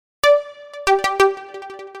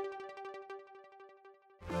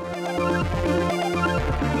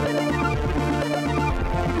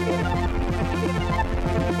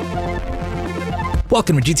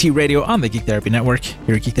Welcome to GT Radio on the Geek Therapy Network.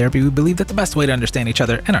 Here at Geek Therapy, we believe that the best way to understand each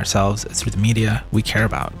other and ourselves is through the media we care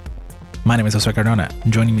about. My name is Josue Cardona,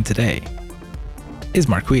 and joining me today is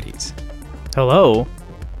Mark Wheaties. Hello.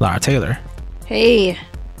 Lara Taylor. Hey.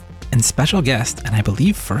 And special guest, and I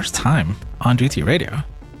believe first time on GT Radio,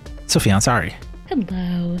 Sophia Ansari.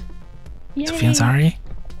 Hello. Yay. Sophia Ansari?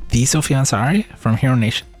 The Sophia Ansari from Hero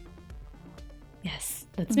Nation? Yes,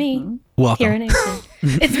 that's me. Welcome. Hero Nation.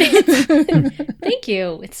 It's thank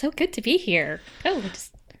you. It's so good to be here. Oh, I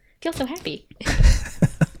just feel so happy.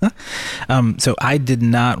 So I did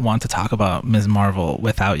not want to talk about Ms. Marvel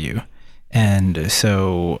without you. And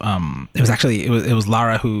so it was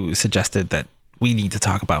Lara who suggested that we need to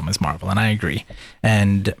talk about Ms. Marvel, and I agree.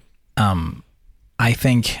 And I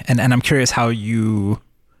think, and I'm curious how you,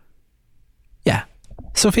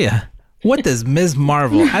 Sophia, what does Ms.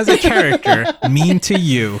 Marvel as a character mean to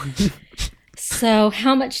you? So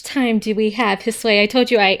how much time do we have? Hisway, I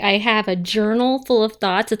told you I have a journal full of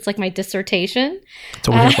thoughts. It's like my dissertation. That's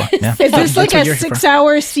what we're here for. Yeah. Is this like a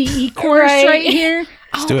 6-hour CE course right here?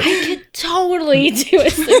 I could totally do a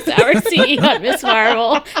 6-hour CE on Ms.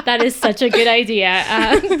 Marvel. That is such a good idea.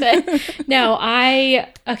 So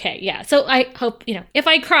I hope, if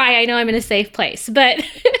I cry, I know I'm in a safe place. But,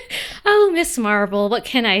 Ms. Marvel, what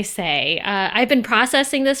can I say? I've been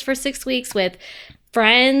processing this for 6 weeks with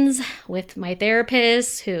friends, with my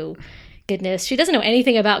therapist who, goodness, she doesn't know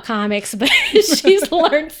anything about comics, but she's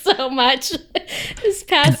learned so much this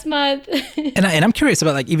past month. And I'm curious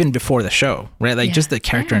about even before the show, right? Just the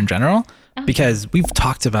character in general, because we've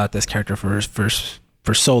talked about this character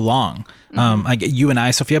for so long. You and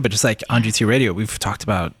I, Sophia, but just on GT Radio, we've talked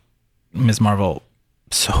about Ms. Marvel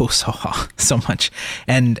so much,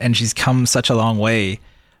 and she's come such a long way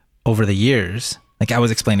over the years. I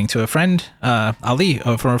was explaining to a friend, Ali,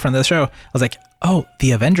 from a friend of the show, I was like, oh,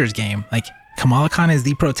 the Avengers game. Kamala Khan is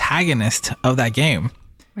the protagonist of that game.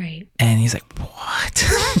 Right. And he's like, what?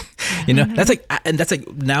 That's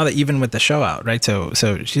now that even with the show out, right? So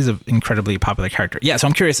she's an incredibly popular character. Yeah. So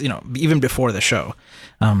I'm curious, even before the show.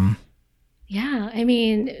 Yeah. I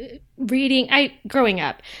mean, growing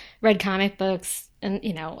up, read comic books and,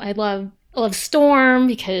 I love Storm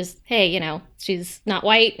because, hey, she's not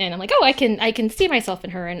white, and I'm like, oh, I can see myself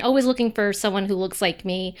in her, and always looking for someone who looks like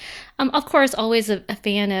me. Of course, always a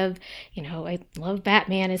fan of, I love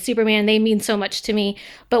Batman and Superman. They mean so much to me.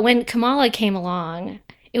 But when Kamala came along,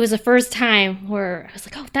 it was the first time where I was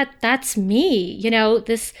like, oh, that's me.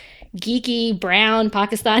 This geeky brown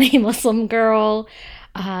Pakistani Muslim girl.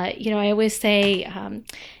 I always say,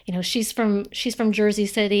 she's from Jersey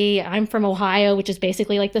City. I'm from Ohio, which is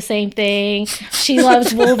basically the same thing. She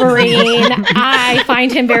loves Wolverine. I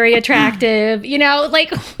find him very attractive. We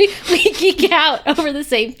geek out over the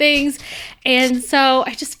same things. And so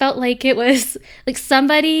I just felt like it was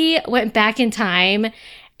somebody went back in time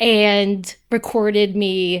and recorded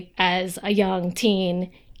me as a young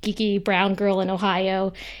teen, geeky brown girl in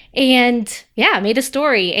Ohio, and made a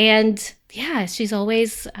story. And she's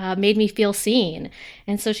always made me feel seen.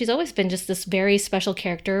 And so she's always been just this very special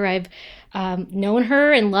character. I've known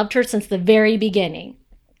her and loved her since the very beginning.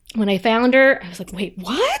 When I found her, I was like, wait,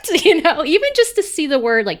 what? Even just to see the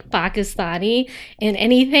word Pakistani in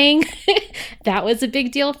anything, that was a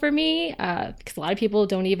big deal for me, because a lot of people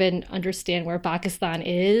don't even understand where Pakistan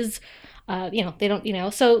is. They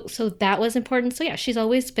don't, so that was important. So she's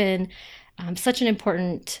always been such an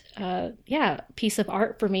important, piece of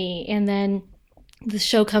art for me. And then the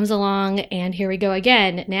show comes along, and here we go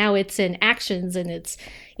again. Now it's in actions, and it's,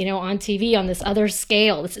 on TV on this other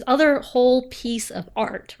scale, this other whole piece of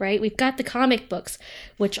art, right? We've got the comic books,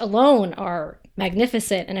 which alone are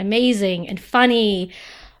magnificent and amazing and funny.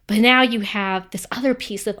 But now you have this other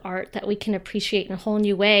piece of art that we can appreciate in a whole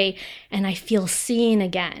new way. And I feel seen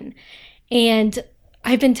again. And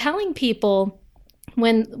I've been telling people,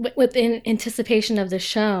 within anticipation of the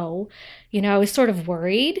show, I was sort of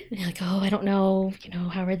worried, I don't know,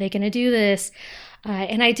 how are they going to do this?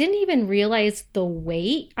 And I didn't even realize the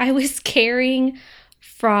weight I was carrying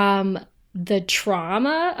from the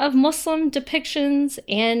trauma of Muslim depictions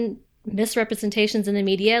and misrepresentations in the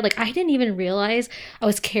media. I didn't even realize I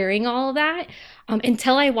was carrying all of that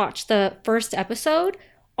until I watched the first episode.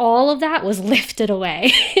 All of that was lifted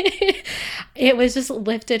away. It was just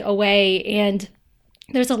lifted away. And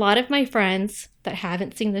there's a lot of my friends that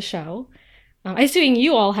haven't seen the show. I'm assuming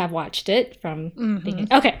you all have watched it from thinking,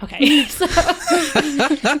 okay. So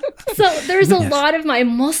there's a lot of my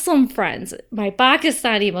Muslim friends, my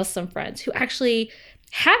Pakistani Muslim friends, who actually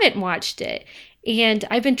haven't watched it. And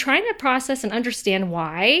I've been trying to process and understand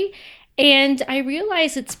why. And I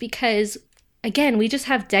realize it's because again, we just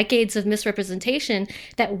have decades of misrepresentation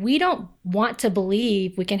that we don't want to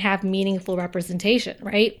believe we can have meaningful representation,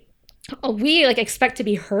 right? We like expect to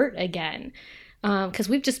be hurt again because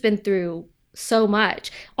we've just been through so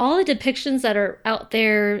much. All the depictions that are out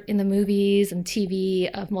there in the movies and TV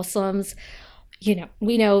of Muslims, you know,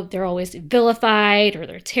 we know they're always vilified or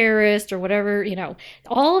they're terrorists or whatever, you know,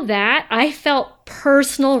 all of that. I felt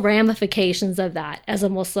personal ramifications of that as a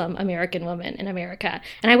Muslim American woman in America.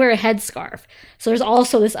 And I wear a headscarf. So there's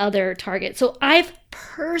also this other target. So I've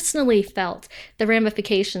personally felt the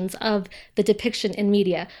ramifications of the depiction in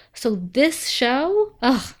media. So this show,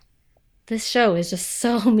 this show is just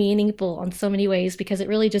so meaningful in so many ways because it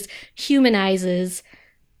really just humanizes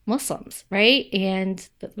Muslims, right? And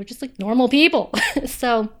we're just like normal people.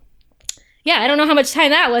 So yeah, I don't know how much time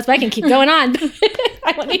that was, but I can keep going on.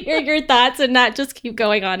 I want to hear your thoughts and not just keep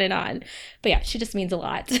going on and on. But yeah, she just means a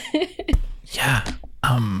lot. Yeah.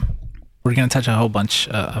 We're going to touch a whole bunch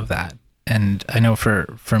of that. And I know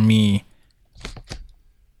for me,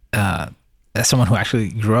 as someone who actually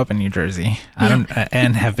grew up in New Jersey,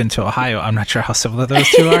 and have been to Ohio, I'm not sure how similar those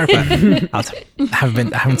two are, but I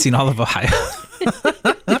haven't seen all of Ohio.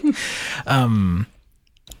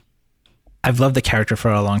 I've loved the character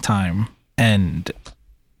for a long time,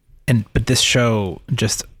 but this show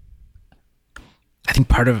just, I think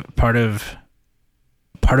part of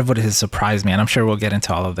what has surprised me, and I'm sure we'll get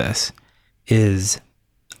into all of this, is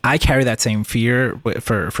I carry that same fear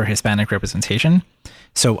for Hispanic representation.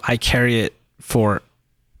 So I carry it for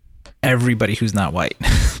everybody who's not white,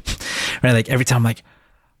 right? Like every time I'm like,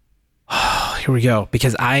 oh, here we go.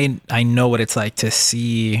 Because I know what it's like to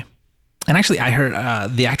see, and actually I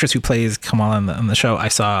heard the actress who plays Kamala on the show, I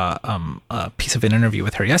saw a piece of an interview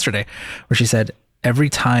with her yesterday where she said, every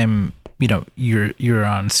time, you know, you're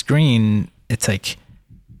on screen, it's like,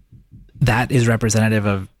 that is representative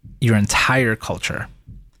of your entire culture.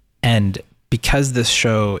 And because this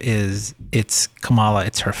show it's Kamala,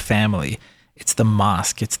 it's her family, it's the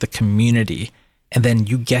mosque, it's the community, and then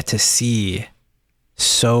you get to see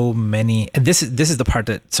so many. And this is the part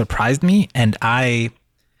that surprised me. And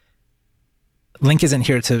Link isn't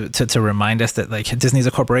here to remind us that like Disney's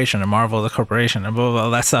a corporation and Marvel is a corporation and blah blah, blah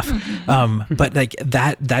all that stuff. But like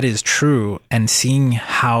that is true. And seeing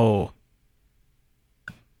how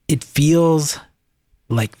it feels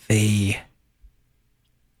like they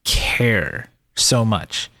care so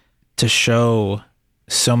much to show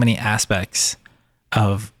so many aspects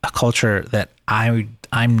of a culture that I'm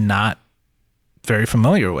not very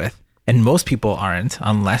familiar with, and most people aren't,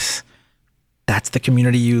 unless that's the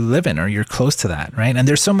community you live in or you're close to that, right? And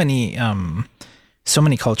there's so many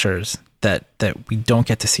cultures that we don't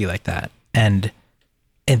get to see like that, and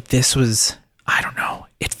this was, I don't know,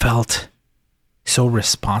 it felt so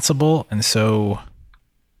responsible and so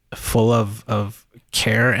full of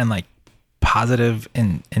care and like positive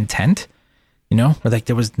intent, you know, where like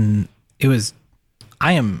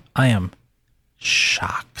I am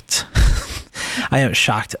shocked. I am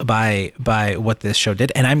shocked by what this show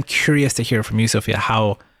did. And I'm curious to hear from you, Sophia,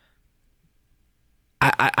 how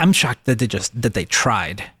I'm shocked that they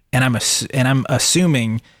tried. And I'm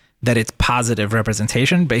assuming that it's positive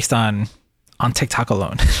representation based on TikTok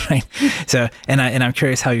alone, right? So, and I'm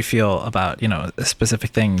curious how you feel about, you know,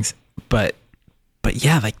 specific things, but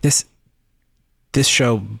yeah, like this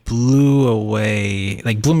show blew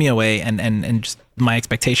me away, and just my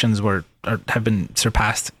expectations have been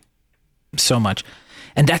surpassed so much.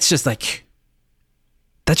 And that's just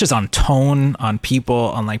on tone, on people,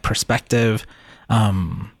 on like perspective,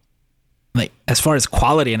 like as far as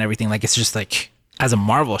quality and everything, like it's just like, as a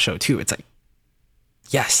Marvel show too, it's like,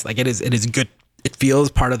 yes, like it is good. It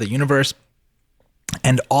feels part of the universe,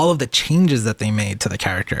 and all of the changes that they made to the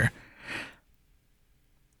character.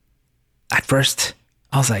 At first,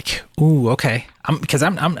 I was like, "Ooh, okay," because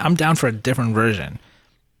I'm down for a different version.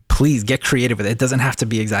 Please get creative with it. It doesn't have to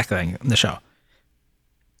be exactly like the show.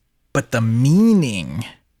 But the meaning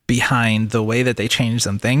behind the way that they changed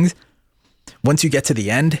some things, once you get to the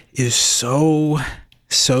end, is so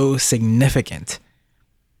significant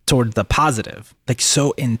toward the positive, like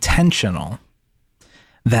so intentional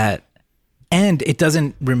that, and it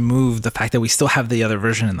doesn't remove the fact that we still have the other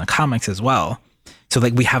version in the comics as well. So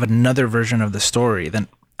like we have another version of the story. Then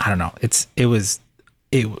I don't know.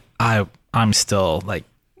 I'm still like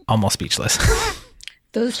almost speechless.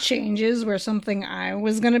 Those changes were something I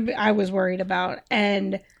was worried about.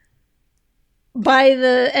 And by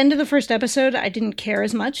the end of the first episode, I didn't care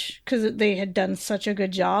as much because they had done such a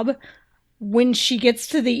good job. When she gets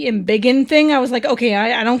to the embiggen thing, I was like, okay,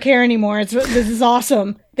 I don't care anymore. This is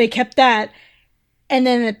awesome. They kept that. And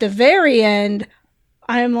then at the very end,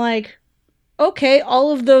 I'm like, okay,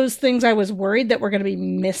 all of those things I was worried that were going to be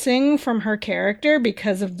missing from her character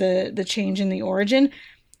because of the change in the origin,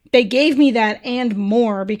 they gave me that and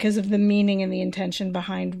more because of the meaning and the intention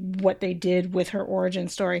behind what they did with her origin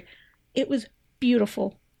story. It was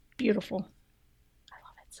beautiful. Beautiful. I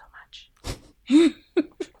love it so much.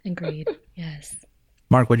 Agreed. Yes.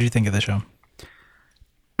 Mark, what did you think of the show?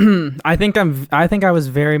 I think I was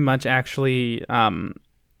very much actually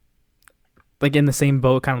like in the same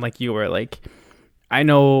boat, kind of like you were. Like, I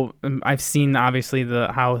know I've seen obviously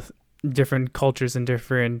how different cultures and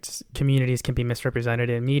different communities can be misrepresented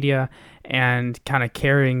in media, and kind of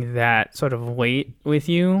carrying that sort of weight with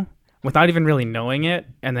you without even really knowing it.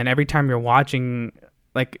 And then every time you're watching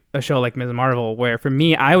like a show like Ms. Marvel, where for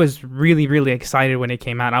me, I was really, really excited when it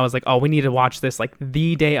came out. I was like, oh, we need to watch this like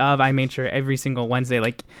the day of. I made sure every single Wednesday,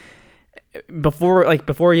 like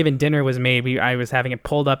before even dinner was made, I was having it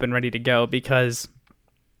pulled up and ready to go, because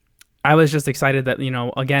I was just excited that, you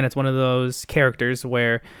know, again, it's one of those characters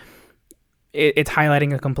where it's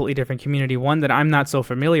highlighting a completely different community, one that I'm not so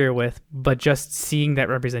familiar with, but just seeing that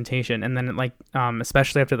representation. And then like,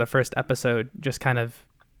 especially after the first episode, just kind of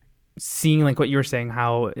seeing like what you were saying,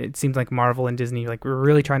 how it seems like Marvel and Disney like were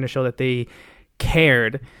really trying to show that they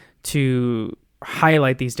cared to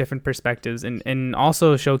highlight these different perspectives, and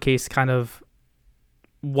also showcase kind of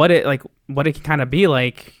what it can kind of be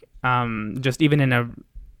like, just even in a,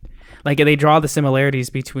 like, they draw the similarities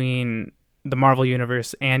between the Marvel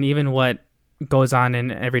universe and even what goes on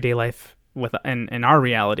in everyday life in our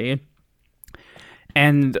reality.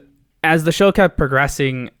 And as the show kept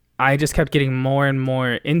progressing, I just kept getting more and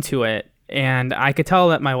more into it, and I could tell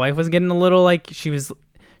that my wife was getting a little, like, she was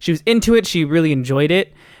into it. She really enjoyed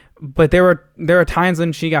it, but there were times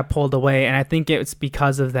when she got pulled away, and I think it's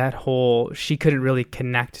because of that whole, she couldn't really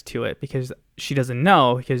connect to it because she doesn't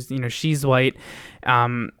know, because, you know, she's white,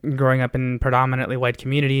 growing up in predominantly white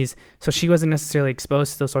communities, so she wasn't necessarily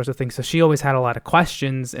exposed to those sorts of things. So she always had a lot of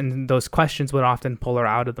questions, and those questions would often pull her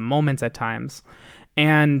out of the moments at times.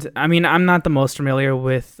 And I mean, I'm not the most familiar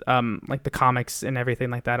with like the comics and everything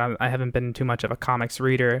like that. I haven't been too much of a comics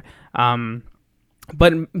reader,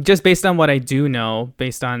 but just based on what I do know,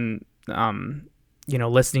 based on you know,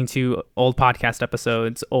 listening to old podcast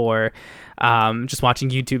episodes, or just watching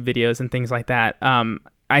YouTube videos and things like that,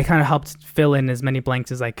 I kind of helped fill in as many blanks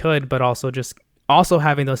as I could, but also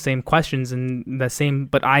having those same questions and the same,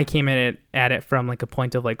 but I came at it from like a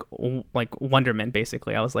point of like wonderment.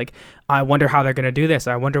 Basically, I was like, I wonder how they're going to do this.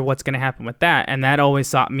 I wonder what's going to happen with that. And that always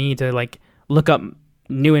sought me to like look up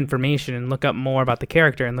new information and look up more about the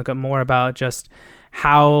character and look up more about just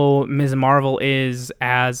how Ms. Marvel is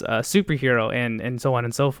as a superhero and so on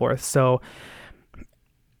and so forth. So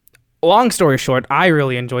long story short, I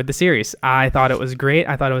really enjoyed the series. I thought it was great.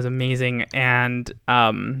 I thought it was amazing. And,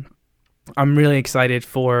 I'm really excited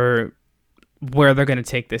for where they're going to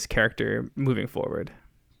take this character moving forward.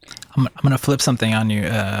 I'm going to flip something on you,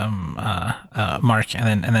 Mark,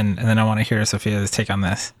 and then I want to hear Sophia's take on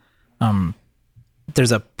this.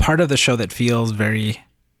 There's a part of the show that feels very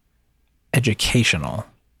educational,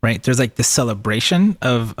 right? There's like this celebration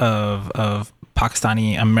of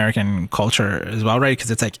Pakistani American culture as well, right?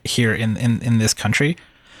 Because it's like here in this country,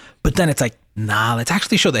 but then it's like, nah, let's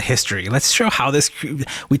actually show the history. Let's show how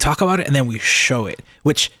we talk about it and then we show it,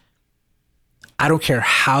 which I don't care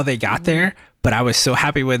how they got there, but I was so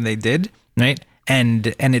happy when they did, right?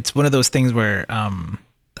 And it's one of those things where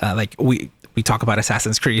like we talk about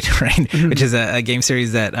Assassin's Creed, right? Mm-hmm. Which is a game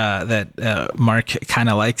series that Mark kind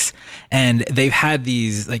of likes, and they've had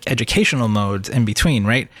these like educational modes in between,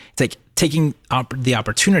 right? It's like taking the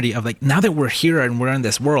opportunity of like, now that we're here and we're in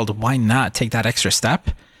this world, why not take that extra step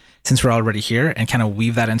since we're already here and kind of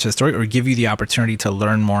weave that into the story, or give you the opportunity to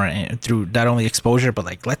learn more through not only exposure, but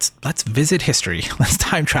like, let's visit history, let's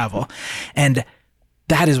time travel. And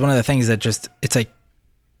that is one of the things that just, it's like,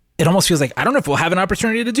 it almost feels like, I don't know if we'll have an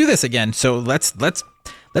opportunity to do this again. So let's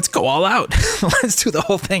go all out. Let's do the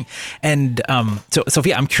whole thing. And so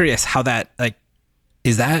Sophia, I'm curious how that, like,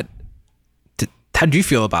 is that, how do you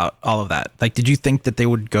feel about all of that? Like, did you think that they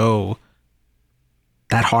would go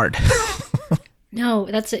that hard? No,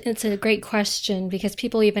 it's a great question, because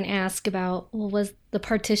people even ask about, well, was the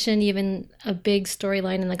partition even a big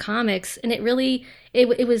storyline in the comics? And it really,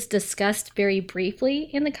 it was discussed very briefly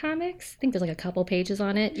in the comics. I think there's like a couple pages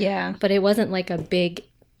on it. Yeah. But it wasn't like a big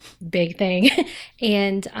thing.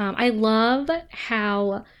 And I love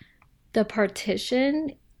how the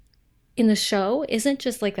partition in the show isn't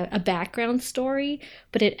just like a background story,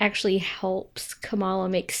 but it actually helps Kamala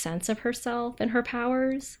make sense of herself and her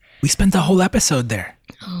powers. We spent the whole episode there.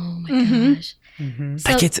 Oh my gosh.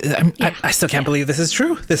 So, I still can't believe this is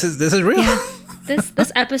true. This is real. Yeah.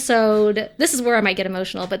 This episode, this is where I might get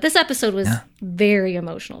emotional, but this episode was very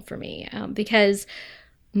emotional for me because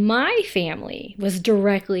my family was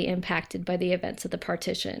directly impacted by the events of the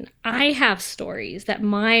partition. I have stories that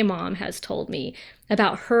my mom has told me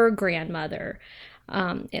about her grandmother.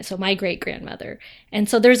 So my great-grandmother. And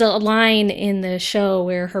so there's a line in the show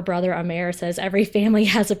where her brother Amer says, every family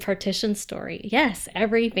has a partition story. Yes,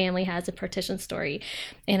 every family has a partition story.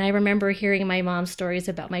 And I remember hearing my mom's stories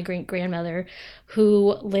about my great-grandmother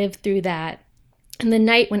who lived through that. And the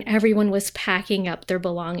night when everyone was packing up their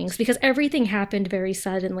belongings, because everything happened very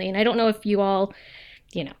suddenly. And I don't know if you all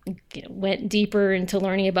went deeper into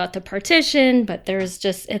learning about the partition, but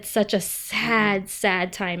it's such a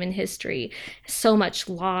sad time in history. So much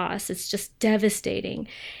loss. It's just devastating.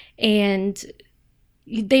 And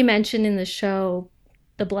they mention in the show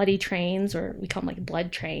the bloody trains, or we call them like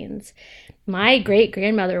blood trains. My great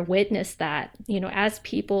grandmother witnessed that, as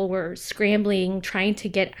people were scrambling, trying to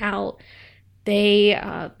get out, they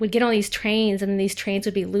would get on these trains, and then these trains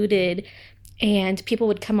would be looted. And people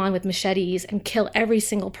would come on with machetes and kill every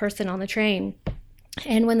single person on the train.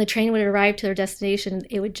 And when the train would arrive to their destination,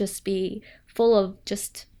 it would just be full of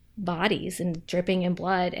just bodies and dripping in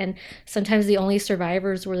blood. And sometimes the only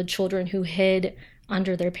survivors were the children who hid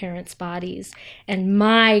under their parents' bodies. And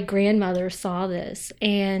my grandmother saw this,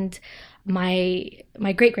 and my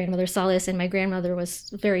great-grandmother saw this, and my grandmother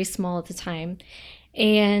was very small at the time.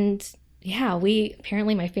 And yeah,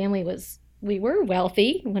 my family we were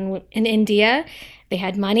wealthy in India. They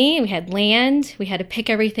had money, we had land, we had to pick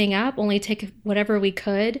everything up, only take whatever we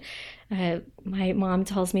could. My mom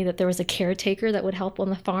tells me that there was a caretaker that would help on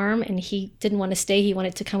the farm, and he didn't want to stay. He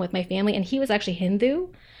wanted to come with my family, and he was actually Hindu.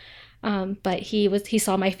 But he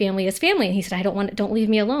saw my family as family, and he said, don't leave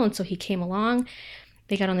me alone. So he came along.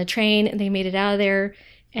 They got on the train, and they made it out of there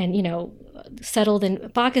and, settled in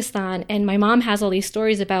Pakistan. And my mom has all these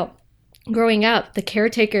stories about growing up, the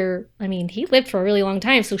caretaker, he lived for a really long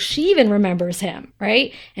time, so she even remembers him,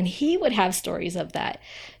 right? And he would have stories of that.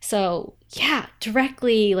 So yeah,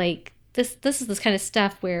 directly, like this is this kind of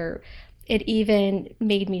stuff where it even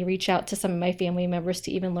made me reach out to some of my family members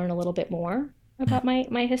to even learn a little bit more about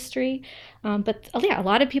my history. But yeah, a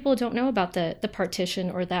lot of people don't know about the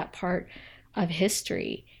partition or that part of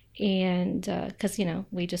history. And because,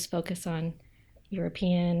 we just focus on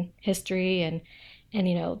European history and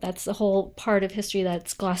that's the whole part of history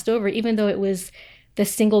that's glossed over, even though it was the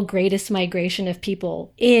single greatest migration of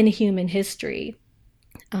people in human history,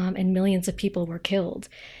 and millions of people were killed.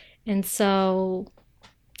 And so,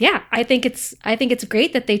 yeah, I think it's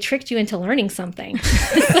great that they tricked you into learning something. Good.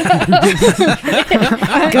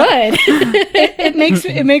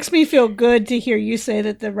 It makes me feel good to hear you say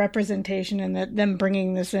that the representation and that them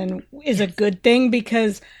bringing this in is a good thing,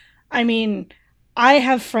 because, I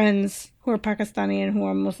have friends who are Pakistani and who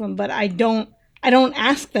are Muslim, but I don't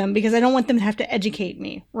ask them because I don't want them to have to educate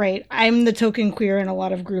me, right? I'm the token queer in a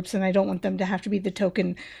lot of groups, and I don't want them to have to be the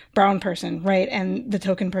token brown person, right? And the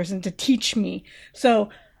token person to teach me. So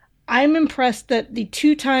I'm impressed that the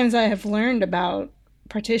 2 times I have learned about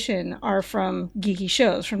partition are from geeky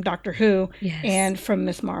shows, from Doctor Who and from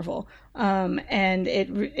Miss Marvel. And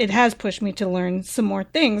it has pushed me to learn some more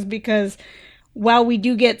things, because while we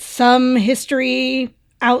do get some history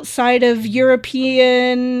outside of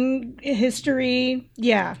European history,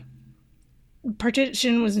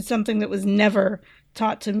 partition was something that was never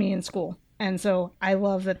taught to me in school. And so I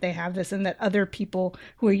love that they have this, and that other people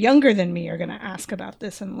who are younger than me are going to ask about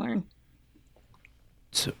this and learn.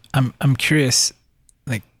 So I'm curious,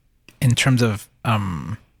 like, in terms of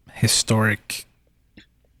historic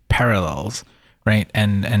parallels, right,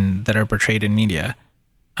 and that are portrayed in media.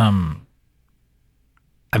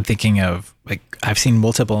 I'm thinking of, like, I've seen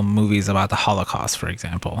multiple movies about the Holocaust, for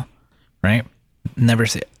example, right? Never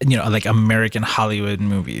see, like American Hollywood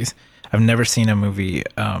movies. I've never seen a movie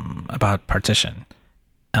about partition.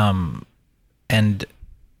 And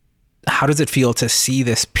how does it feel to see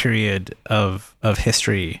this period of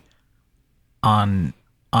history on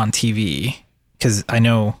TV? Because I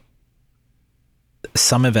know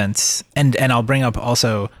some events, and I'll bring up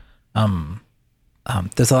also,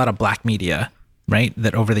 there's a lot of black media, right,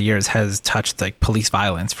 that over the years has touched, like, police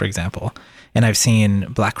violence, for example. And I've seen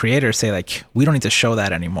black creators say, like, we don't need to show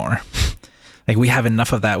that anymore. Like, we have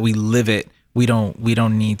enough of that. We live it. We don't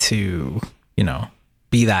need to,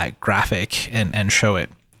 be that graphic and show it.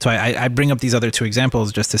 So I bring up these other 2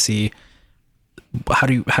 examples just to see how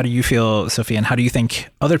do you feel, Sophia, and how do you think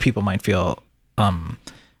other people might feel,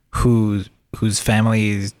 whose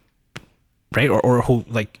families right? Or who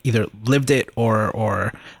like either lived it or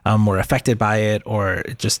were affected by it, or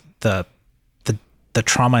just the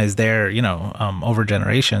trauma is there, over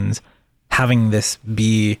generations. Having this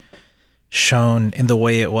be shown in the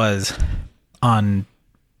way it was on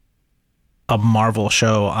a Marvel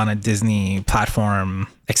show, on a Disney platform,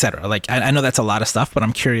 etc. Like I know that's a lot of stuff, but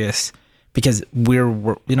I'm curious because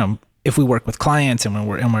we're if we work with clients and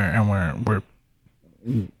we're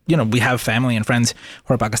we have family and friends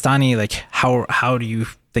who are Pakistani, like how do you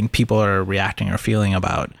think people are reacting or feeling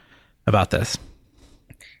about this?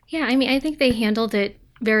 Yeah, I mean, I think they handled it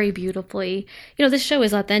very beautifully. This show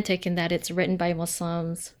is authentic in that it's written by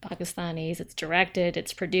Muslims, Pakistanis, it's directed,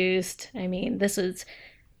 it's produced. I mean, this is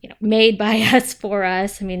made by us for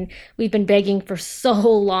us. I mean, we've been begging for so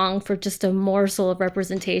long for just a morsel of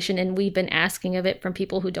representation, and we've been asking of it from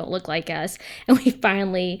people who don't look like us. And we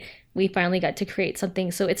finally got to create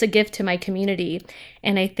something. So it's a gift to my community.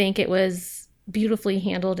 And I think it was beautifully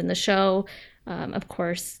handled in the show. Of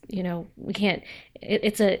course, we can't,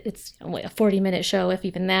 it's a 40-minute show, if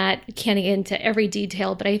even that. Can't get into every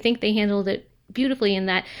detail, but I think they handled it beautifully in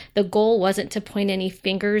that the goal wasn't to point any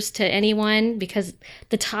fingers to anyone, because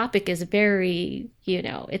the topic is very,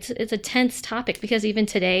 it's a tense topic, because even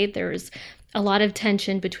today there's a lot of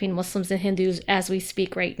tension between Muslims and Hindus as we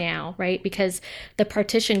speak right now, right? Because the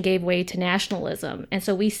partition gave way to nationalism. And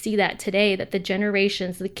so we see that today, that the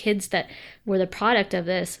generations, the kids that were the product of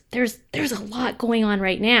this, there's a lot going on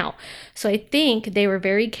right now. So I think they were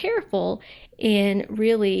very careful in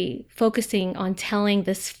really focusing on telling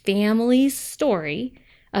this family's story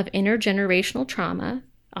of intergenerational trauma,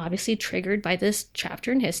 obviously triggered by this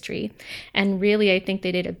chapter in history. And really, I think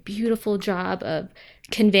they did a beautiful job of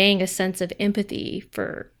conveying a sense of empathy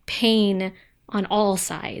for pain on all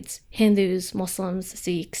sides, Hindus, Muslims,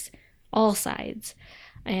 Sikhs, all sides.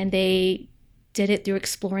 And they did it through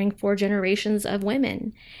exploring 4 generations of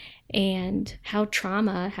women and how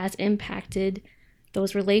trauma has impacted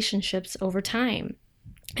those relationships over time.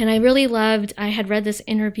 And I really loved, I had read this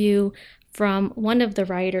interview from one of the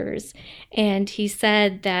writers, and he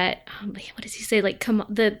said that, what does he say? Like,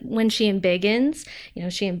 when she embiggens,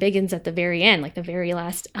 she embiggens at the very end, like the very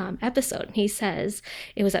last episode. And he says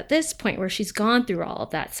it was at this point where she's gone through all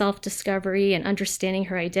of that self-discovery and understanding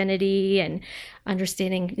her identity and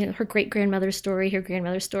understanding her great-grandmother's story, her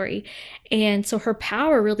grandmother's story. And so her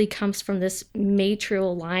power really comes from this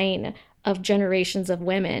matriarchal line of generations of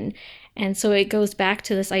women. And so it goes back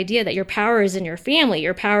to this idea that your power is in your family,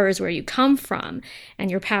 your power is where you come from,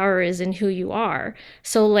 and your power is in who you are.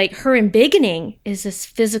 So like her embiggening is this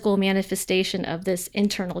physical manifestation of this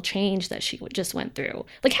internal change that she just went through.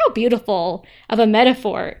 Like, how beautiful of a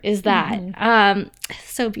metaphor is that? Mm-hmm.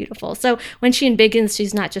 So beautiful. So when she embiggens,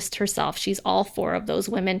 she's not just herself, she's all 4 of those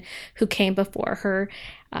women who came before her.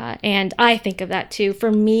 And I think of that too. For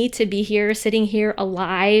me to be here, sitting here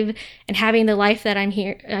alive and having the life that I'm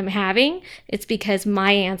having, it's because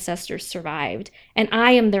my ancestors survived and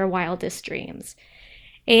I am their wildest dreams.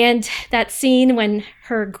 And that scene when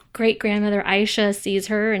her great grandmother Aisha sees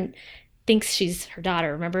her and thinks she's her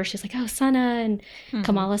daughter, remember? She's like, "Oh, Sana," and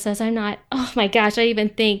Kamala says, "I'm not." Oh my gosh, I even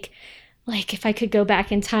think, like, if I could go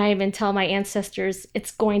back in time and tell my ancestors,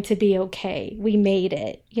 it's going to be okay. We made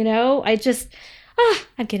it,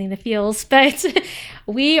 I'm getting the feels, but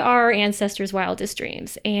we are our ancestors' wildest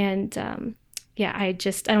dreams. And I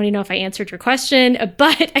don't even know if I answered your question,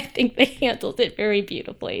 but I think they handled it very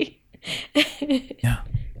beautifully. Yeah.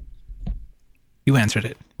 You answered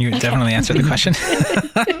it. You definitely answered the question.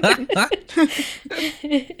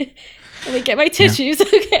 Let me get my tissues. Yeah.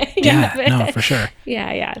 Okay. Yeah, no, for sure.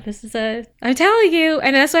 Yeah. This is I'm telling you.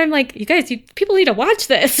 And that's why I'm like, you guys, people need to watch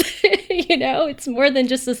this. It's more than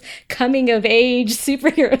just this coming of age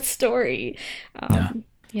superhero story. So.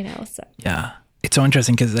 Yeah. It's so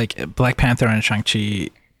interesting because like Black Panther and Shang-Chi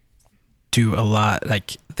do a lot.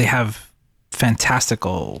 Like they have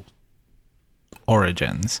fantastical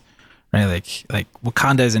origins. Right, like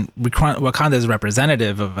Wakanda is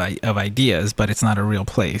representative of ideas, but it's not a real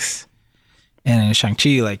place. And in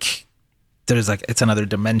Shang-Chi, like there's like it's another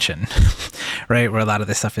dimension, right, where a lot of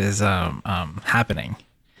this stuff is happening,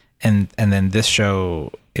 and then this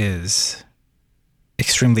show is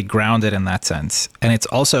extremely grounded in that sense. And it's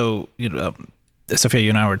also, Sophia, you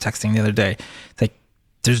and I were texting the other day. It's like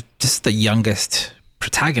there's just the youngest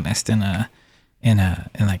protagonist in the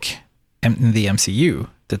MCU.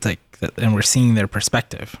 That's like, and we're seeing their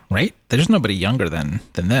perspective, right? There's nobody younger than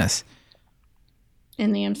this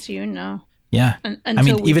in the MCU. No. Yeah.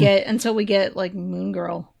 Until we get like Moon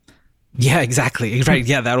Girl. Yeah, exactly. Right.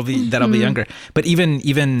 Yeah, that'll be younger. But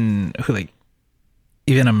even who, like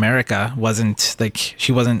even America wasn't like,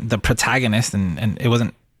 she wasn't the protagonist, and it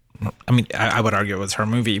wasn't, I mean, I would argue it was her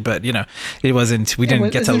movie, but you know, it wasn't, we didn't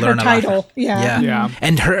get to learn about her. Yeah.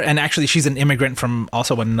 And actually she's an immigrant from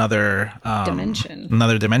also another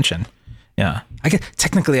dimension. Yeah. I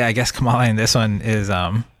guess Kamala in this one is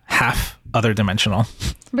half other dimensional.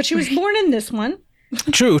 But she was born in this one.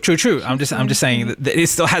 True. I'm just saying that it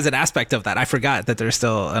still has an aspect of that. I forgot that there's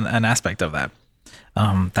still an aspect of that.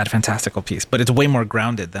 That fantastical piece, but it's way more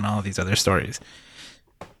grounded than all of these other stories.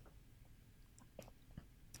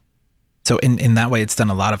 So in that way, it's done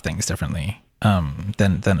a lot of things differently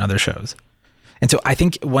than other shows. And so I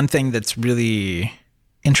think one thing that's really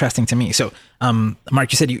interesting to me. So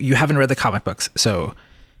Mark, you said you haven't read the comic books. So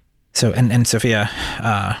and Sophia,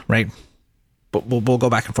 right? But we'll go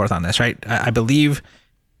back and forth on this, right? I believe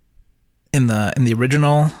in the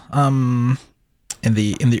original in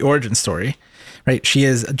the origin story, right? She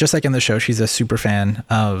is, just like in the show, she's a super fan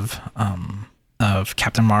of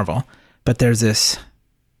Captain Marvel. But there's this,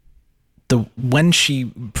 when she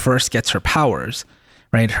first gets her powers,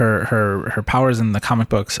 right? Her powers in the comic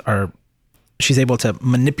books are, she's able to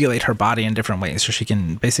manipulate her body in different ways. So she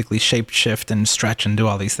can basically shape shift and stretch and do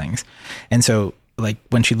all these things. And so like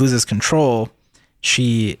when she loses control,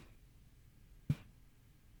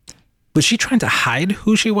 was she trying to hide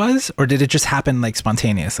who she was, or did it just happen like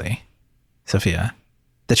spontaneously, Sophia,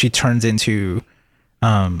 that she turns into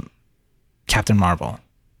Captain Marvel?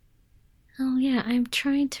 Oh yeah, I'm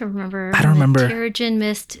trying to remember. I don't remember. Terrigen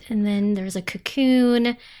mist, and then there's a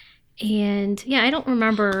cocoon, and yeah, I don't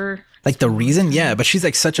remember. Like the reason, yeah, but she's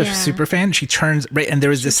like such a super fan. She turns, right, and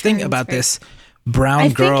there was this thing about this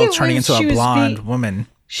brown girl turning into a blonde woman.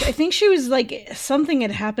 I think she was like, something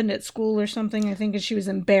had happened at school or something. I think she was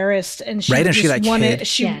embarrassed, and she and she like wanted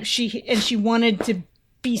she wanted to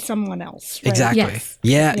be someone else. Right? Exactly.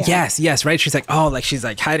 Yes. Yes. Right. She's like, she's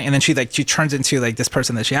like hiding, and then she turns into like this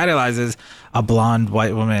person that she idolizes, a blonde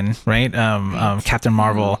white woman, right? Captain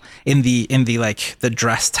Marvel in the like the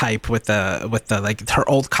dress type with the like her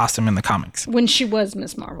old costume in the comics when she was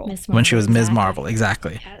Ms. Marvel. When she was Ms. Marvel,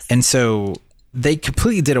 exactly. Yes. And so they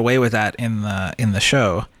completely did away with that in the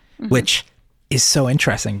show, which is so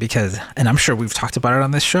interesting because, and I'm sure we've talked about it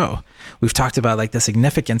on this show. We've talked about like the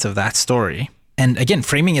significance of that story. And again,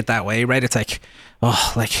 framing it that way, right? It's like,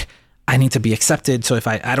 like I need to be accepted. So if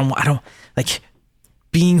I don't like,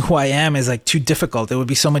 being who I am is like too difficult. It would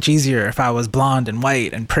be so much easier if I was blonde and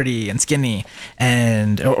white and pretty and skinny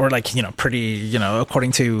and, or like, you know, pretty, you know,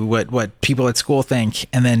 according to what people at school think.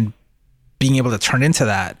 And then being able to turn into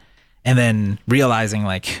that and then realizing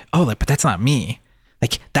like, but that's not me.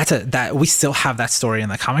 Like that we still have that story in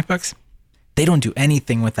the comic books. They don't do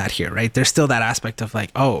anything with that here, right? There's still that aspect of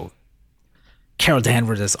like, Carol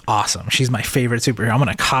Danvers is awesome. She's my favorite superhero. I'm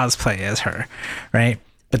going to cosplay as her, right?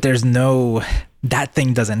 But there's that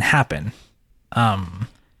thing doesn't happen.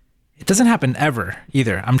 It doesn't happen ever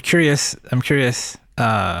either. I'm curious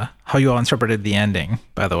how you all interpreted the ending,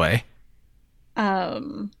 by the way.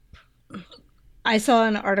 I saw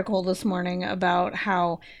an article this morning about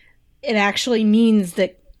how it actually means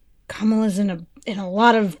that Kamala's in a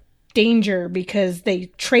lot of danger because they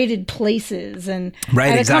traded places, and I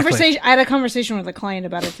had a conversation with a client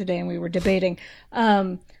about it today, and we were debating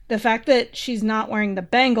the fact that she's not wearing the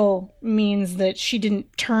bangle means that she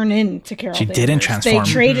didn't turn into Carol Danvers. Didn't transform.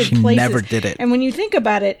 They traded she places. Never did it. And when you think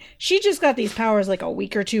about it, she just got these powers like a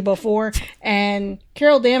week or two before, and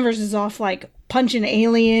Carol Danvers is off like punching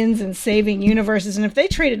aliens and saving universes, and if they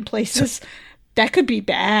traded places, that could be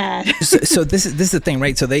bad. so this is the thing,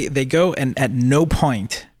 right? So they go, and at no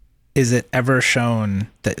point is it ever shown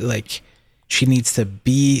that like she needs to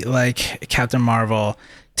be like Captain Marvel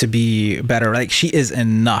to be better. Like she is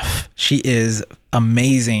enough. She is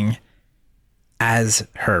amazing as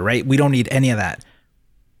her, right? We don't need any of that.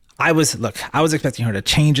 I was expecting her to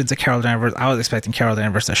change into Carol Danvers. I was expecting Carol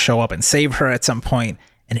Danvers to show up and save her at some point,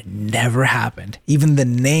 and it never happened. Even the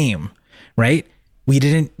name, right?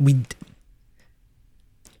 The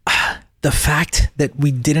fact that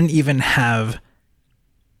we didn't even have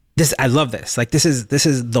this, I love this. Like this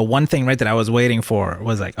is the one thing, right, that I was waiting for,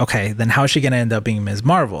 was like, okay, then how is she going to end up being Ms.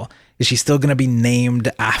 Marvel? Is she still going to be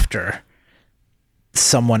named after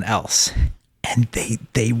someone else? And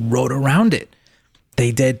they wrote around it.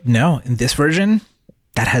 They did. No, in this version,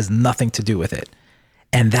 that has nothing to do with it.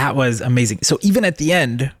 And that was amazing. So even at the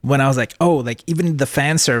end, when I was like, like even the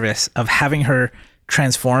fan service of having her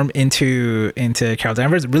transform into Carol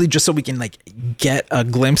Danvers, really just so we can like get a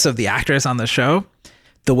glimpse of the actress on the show,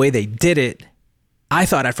 the way they did it, I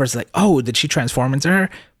thought at first like, did she transform into her?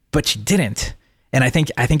 But she didn't. And I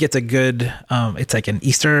think it's a good it's like an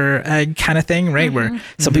Easter egg kind of thing, right? Where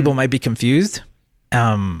some people might be confused.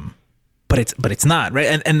 But it's not,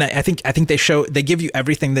 right? And I think they give you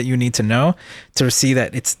everything that you need to know to see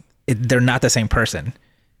that they're not the same person.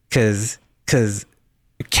 Cause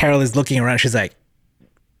Carol is looking around, she's like,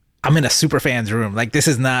 I'm in a super fan's room. Like, this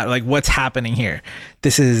is not like what's happening here.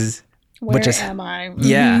 This is Where am I?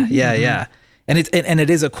 Yeah. And it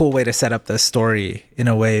is a cool way to set up the story in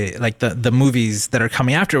a way, like the movies that are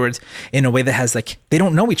coming afterwards, in a way that has like, they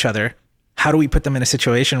don't know each other. How do we put them in a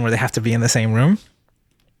situation where they have to be in the same room?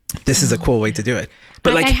 This is a cool way to do it.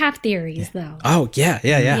 But I have theories though. Oh yeah.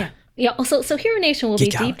 Yeah. So Hero Nation will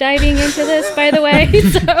Geek be out. deep diving into this, by the way,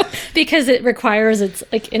 so because it requires it's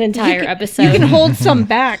like an entire episode. You can hold some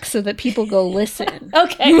back so that people go listen.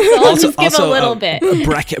 Okay, so I'll just give a little bit.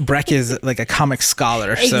 Breck is like a comic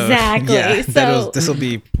scholar, so Exactly. yeah, So- this will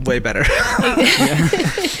be way better.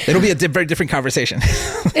 It'll be a very different conversation.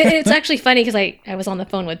 It's actually funny because I was on the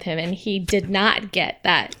phone with him and he did not get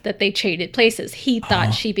that they traded places. He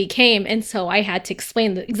thought she became, and so I had to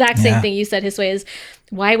explain the exact same Yeah. thing you said. His way is,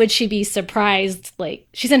 why would she be surprised? Like,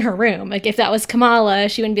 she's in her room. Like, if that was Kamala,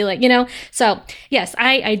 she wouldn't be like, So yes,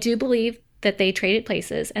 I do believe that they traded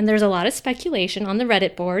places, and there's a lot of speculation on the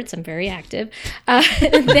Reddit boards. I'm very active.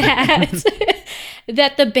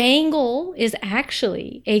 That the bangle is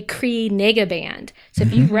actually a Kree nega band. So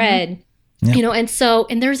if you read,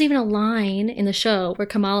 and there's even a line in the show where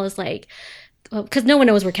Kamala's like, because no one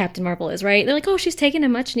knows where Captain Marvel is, right? They're like, oh, she's taking a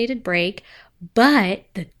much needed break. But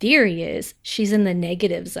the theory is she's in the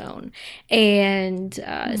negative zone. And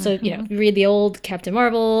so, you read the old Captain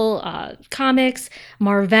Marvel comics,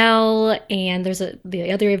 Marvel, and there's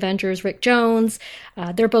the other Avengers, Rick Jones.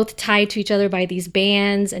 They're both tied to each other by these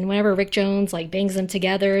bands. And whenever Rick Jones like bangs them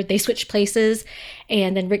together, they switch places.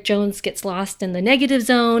 And then Rick Jones gets lost in the negative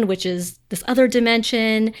zone, which is this other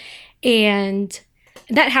dimension. And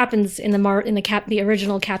that happens in the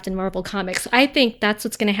original Captain Marvel comics. I think that's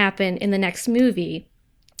what's going to happen in the next movie,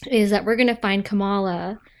 is that we're going to find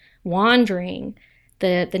Kamala wandering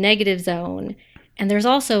the negative zone, and there's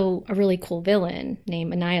also a really cool villain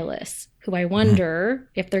named Annihilus, who I wonder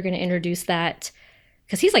if they're going to introduce that,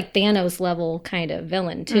 because he's like Thanos level kind of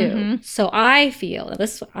villain too. So I feel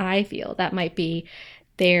that might be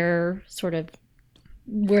their sort of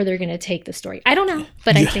where they're going to take the story. I don't know,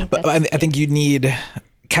 but I think I think you need,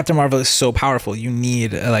 Captain Marvel is so powerful. You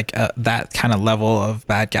need that kind of level of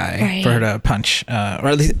bad guy for her to punch, or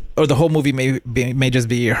at least, or the whole movie may just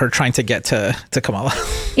be her trying to get to Kamala.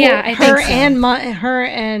 Yeah, I think so. Her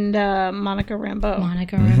and Monica Rambeau.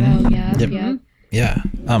 Monica Rambeau, yeah. Yeah.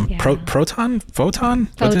 Photon. Photon.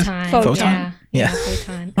 Yeah.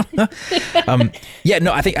 Photon.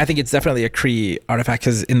 No, I think it's definitely a Kree artifact,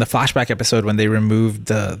 because in the flashback episode when they removed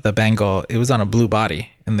the bangle, it was on a blue body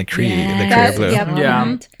in the Kree. The Kree are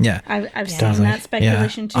blue. Yeah. I've seen that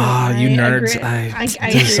speculation too. Oh, you nerds! Agree. I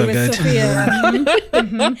agree agree with Sophia.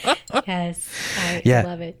 Yes, I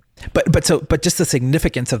love it. But just the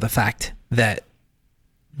significance of the fact that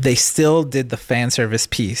they still did the fan service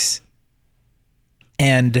piece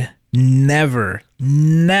and never,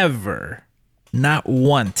 not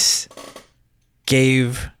once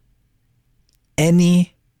gave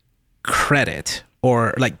any credit,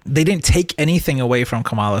 or like they didn't take anything away from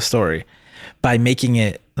Kamala's story by making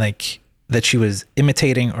it like that she was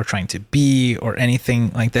imitating or trying to be or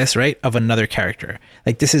anything like this, right? Of another character.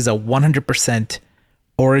 Like, this is a 100%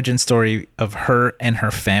 origin story of her and her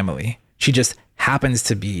family. She just happens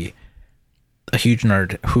to be a huge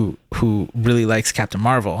nerd who really likes Captain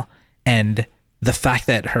Marvel, and the fact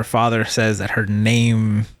that her father says that her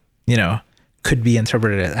name, could be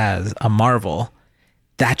interpreted as a Marvel,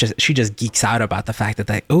 she just geeks out about the fact that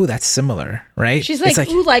that's similar, right? She's like,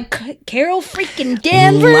 ooh, like Carol freaking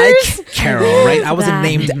Danvers, like Carol, right? I wasn't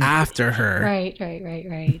named after her.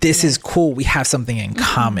 Right. This is cool. We have something in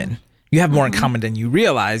common. You have more in common than you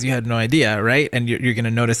realize. You had no idea, right? And you're going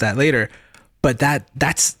to notice that later. But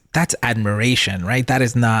that's admiration, right? That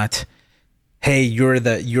is not, hey, you're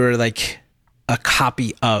like a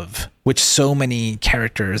copy of, which so many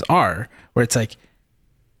characters are, where it's like,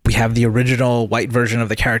 we have the original white version of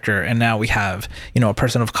the character, and now we have, a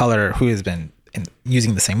person of color who has been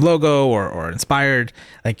using the same logo or inspired.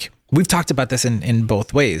 Like, we've talked about this in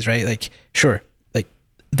both ways, right? Like, sure, like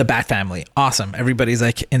the Bat Family, awesome. Everybody's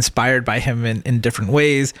like inspired by him in different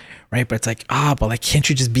ways, right? But it's like, but like, can't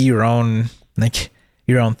you just be your own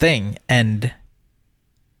thing? And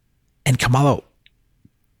Kamala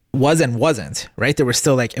was and wasn't, right? There was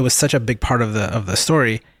still like, it was such a big part of the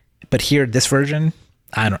story, but here, this version,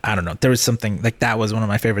 I don't know. There was something like, that was one of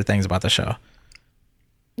my favorite things about the show.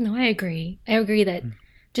 No, I agree. I agree that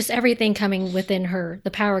just everything coming within her,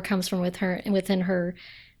 the power comes from with her and within her.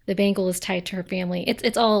 The bangle is tied to her family.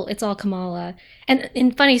 It's all Kamala.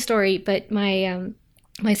 And funny story, but my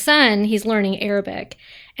son, he's learning Arabic.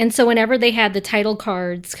 And so whenever they had the title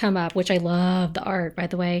cards come up, which I love the art, by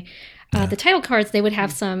the way, the title cards, they would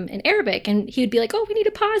have some in Arabic. And he would be like, oh, we need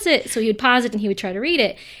to pause it. So he would pause it and he would try to read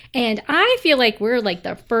it. And I feel like we're like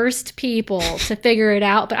the first people to figure it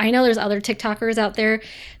out. But I know there's other TikTokers out there.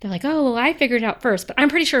 They're like, oh, well, I figured it out first. But I'm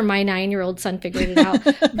pretty sure my 9-year-old son figured it out.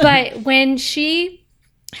 But when she's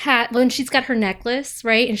got her necklace,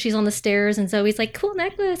 right, and she's on the stairs, and Zoe's like, cool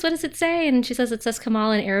necklace, what does it say? And she says it says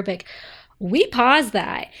Kamala in Arabic. We paused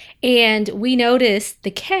that and we noticed the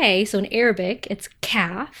K. So in Arabic, it's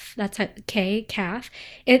kaf. That's how K, kaf.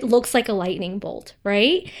 It looks like a lightning bolt,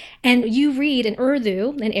 right? And you read in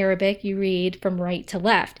Urdu, in Arabic, you read from right to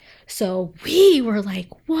left. So we were like,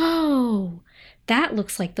 whoa, that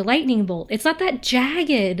looks like the lightning bolt. It's not that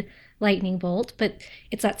jagged lightning bolt, but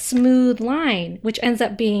it's that smooth line, which ends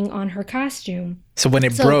up being on her costume. So when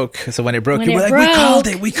it broke, you were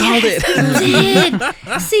like, we called it.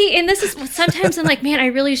 Did. See, and this is sometimes I'm like, man, I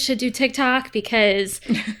really should do TikTok because,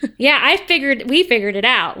 yeah, we figured it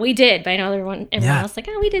out. We did, but I know everyone else like,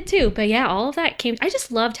 oh, we did too. But yeah, all of that came. I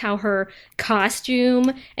just loved how her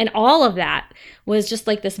costume and all of that was just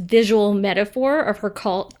like this visual metaphor of her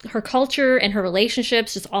culture and her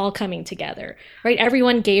relationships just all coming together. Right?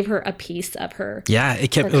 Everyone gave her a piece of her. Yeah,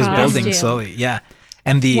 it was building slowly. Yeah.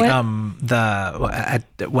 And when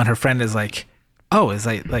her friend is like, oh, is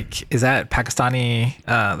that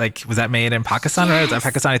Pakistani, was that made in Pakistan, right? Is that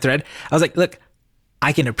Pakistani thread? I was like, look,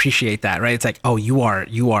 I can appreciate that, right? It's like, oh, you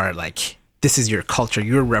are like, this is your culture.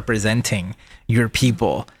 You're representing your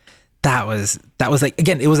people. That was like,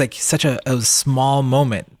 again, it was like such a small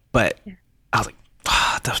moment, but I was like,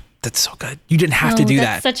 wow, that's so good. You didn't have to do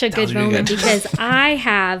that. That's such a good moment because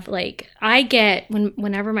I get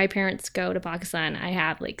whenever my parents go to Pakistan, I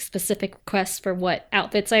have like specific requests for what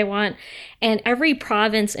outfits I want. And every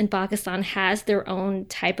province in Pakistan has their own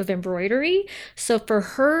type of embroidery. So for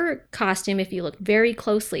her costume, if you look very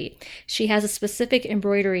closely, she has a specific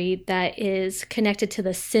embroidery that is connected to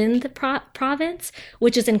the Sindh province,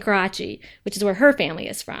 which is in Karachi, which is where her family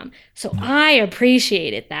is from. So I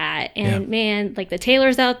appreciated that. And man, like the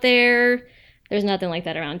tailors out there's nothing like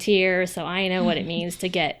that around here, so I know what it means to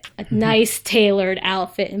get a nice tailored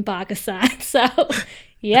outfit in Pakistan. So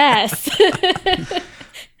yes.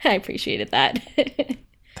 I appreciated that.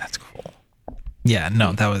 That's cool. Yeah,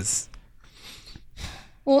 no, that was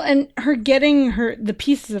well, and her getting the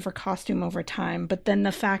pieces of her costume over time, but then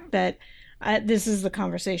the fact that this is the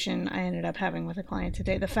conversation I ended up having with a client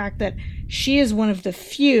today, the fact that she is one of the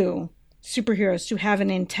few superheroes to have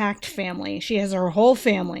an intact family. She has her whole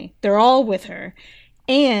family. They're all with her.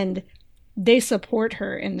 And they support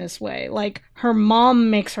her in this way. Like, her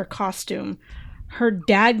mom makes her costume. Her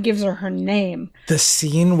dad gives her name. The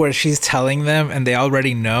scene where she's telling them and they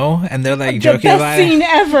already know and they're like joking about it. The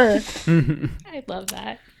best scene ever. I love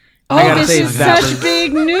that. Oh, this is such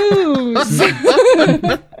big news.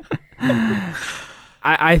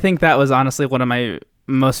 I think that was honestly one of my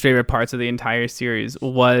most favorite parts of the entire series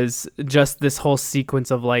was just this whole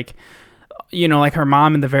sequence of like, you know, like her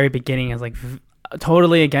mom in the very beginning is like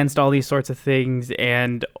totally against all these sorts of things,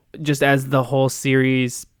 and just as the whole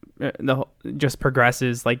series just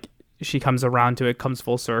progresses, like she comes around to it, comes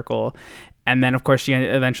full circle, and then of course she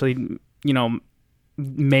eventually, you know,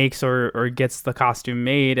 makes or gets the costume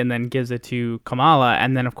made and then gives it to Kamala,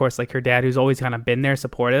 and then of course like her dad, who's always kind of been there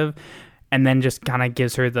supportive, and then just kind of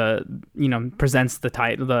gives her the, you know, presents the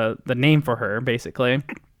title, the name for her basically,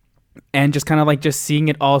 and just kind of like just seeing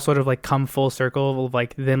it all sort of like come full circle of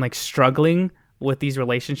like then like struggling with these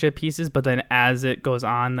relationship pieces, but then as it goes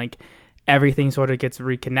on, like everything sort of gets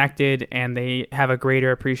reconnected and they have a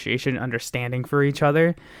greater appreciation, understanding for each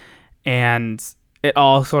other, and it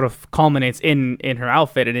all sort of culminates in her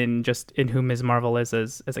outfit and in who Ms. Marvel is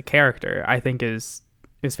as a character. I think is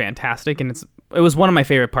fantastic, and it was one of my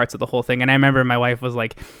favorite parts of the whole thing. And I remember my wife was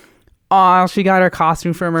like, oh, she got her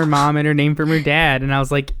costume from her mom and her name from her dad, and I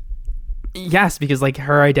was like, yes, because like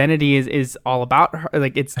her identity is all about her,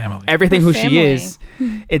 like it's family. Everything who she is,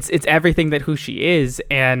 it's everything that who she is,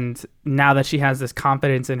 and now that she has this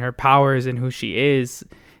confidence in her powers and who she is,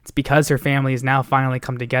 it's because her family has now finally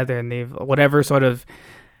come together, and they've, whatever sort of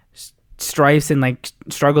strifes and like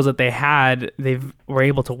struggles that they had, were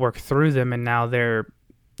able to work through them, and now they've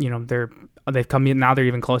come in, now they're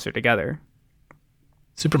even closer together.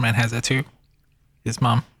 Superman has that too. His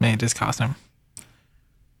mom made his costume.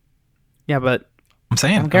 Yeah, but I'm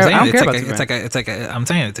saying, it's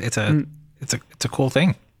it's a cool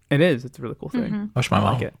thing. It is. It's a really cool thing. I wish my I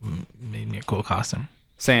mom like it. made me a cool costume.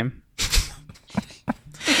 Same.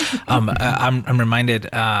 I'm reminded,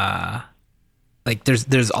 like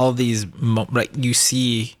there's all these like you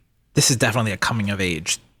see, this is definitely a coming of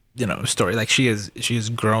age, story. Like she is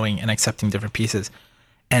growing and accepting different pieces,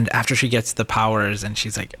 and after she gets the powers, and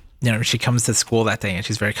she's like, she comes to school that day and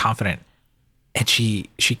she's very confident, and she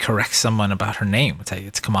corrects someone about her name. It's like,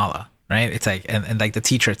 it's Kamala, right? It's like, and like the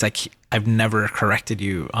teacher, it's like, I've never corrected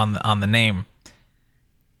you on the name.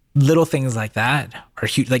 Little things like that are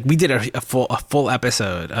huge. Like we did a full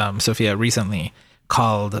episode, Sophia, recently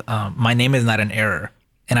called "My Name Is Not an Error,"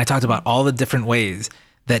 and I talked about all the different ways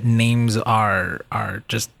that names are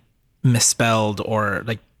just misspelled, or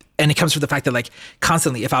like, and it comes from the fact that like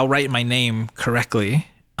constantly, if I'll write my name correctly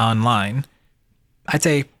online, I'd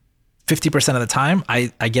say 50% of the time I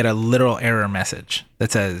get a literal error message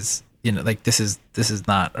that says, like this is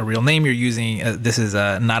not a real name you're using. This is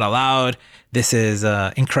not allowed. This is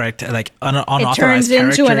incorrect. Like unauthorized characters. It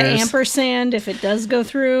turns into an ampersand if it does go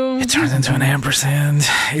through. It turns into an ampersand.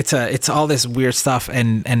 It's all this weird stuff,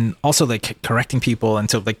 and also like correcting people. And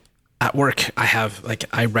so like at work,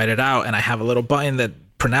 I write it out, and I have a little button that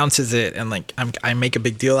pronounces it, and like I make a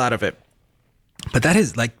big deal out of it. But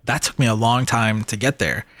that took me a long time to get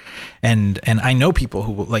there, and I know people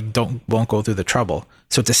who like won't go through the trouble.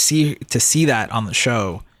 So to see that on the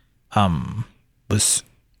show, was,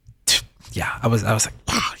 yeah, I was like,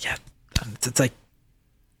 wow, yeah, it's like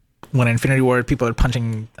when Infinity War people are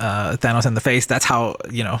punching Thanos in the face. That's how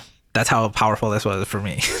powerful this was for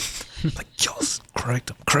me. Like, just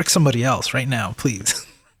correct somebody else right now, please.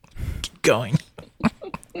 Keep going.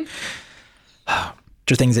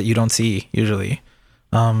 Just things that you don't see usually.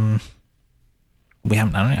 We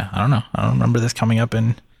haven't. I don't know. I don't remember this coming up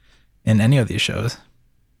in any of these shows.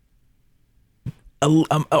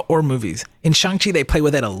 Or movies. In Shang-Chi, they play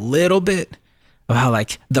with it a little bit of how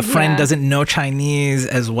like the friend doesn't know Chinese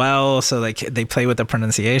as well, so like they play with the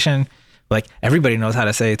pronunciation. Like everybody knows how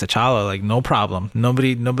to say T'Challa, like no problem.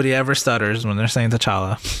 Nobody ever stutters when they're saying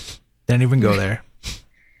T'Challa. They don't even go there.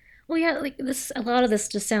 Well, yeah, like this. A lot of this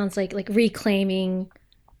just sounds like reclaiming.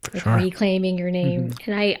 Reclaiming your name.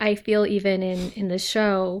 And I feel even in the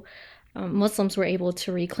show, Muslims were able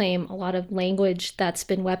to reclaim a lot of language that's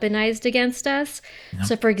been weaponized against us. Yeah.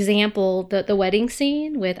 So, for example, the wedding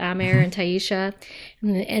scene with Amir and Taisha,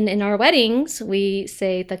 and in our weddings, we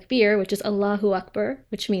say takbir, which is Allahu Akbar,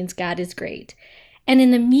 which means God is great. And in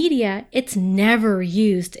the media, it's never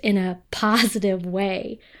used in a positive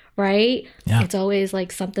way, right? Yeah. It's always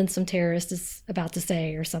like something some terrorist is about to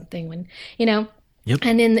say or something when, Yep.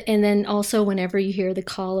 And then also whenever you hear the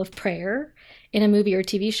call of prayer in a movie or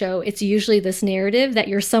TV show, it's usually this narrative that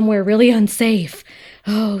you're somewhere really unsafe.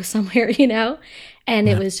 Oh, somewhere, And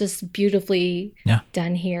it was just beautifully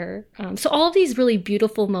done here. So all of these really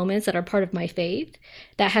beautiful moments that are part of my faith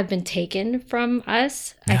that have been taken from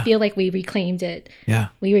us, I feel like we reclaimed it. Yeah.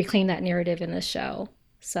 We reclaimed that narrative in this show.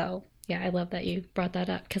 So, yeah, I love that you brought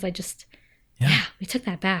that up because we took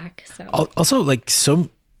that back. So also like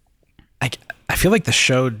I feel like the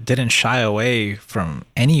show didn't shy away from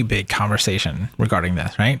any big conversation regarding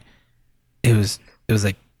this, right? It was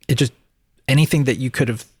like, it just, anything that you could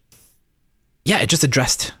have, it just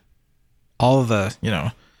addressed all the,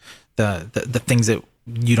 the things that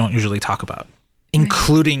you don't usually talk about,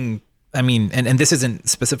 including, I mean, and this isn't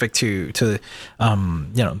specific to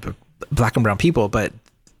Black and brown people, but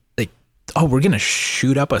oh, we're going to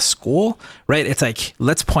shoot up a school, right? It's like,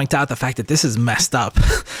 let's point out the fact that this is messed up.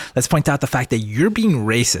 Let's point out the fact that you're being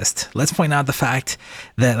racist. Let's point out the fact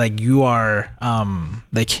that like you are,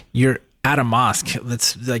 like you're at a mosque.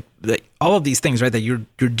 Let's like all of these things, right? That you're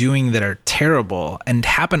doing that are terrible and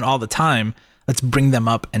happen all the time. Let's bring them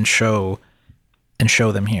up and show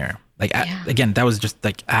them here. Like, again, that was just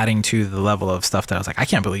like adding to the level of stuff that I was like, I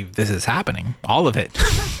can't believe this is happening. All of it.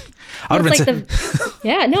 I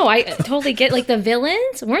totally get like the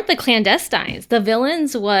villains weren't the clandestines. The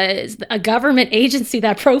villains was a government agency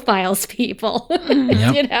that profiles people.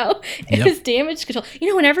 It was damage control.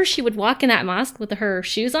 Whenever she would walk in that mosque with her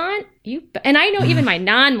shoes on, and I know even my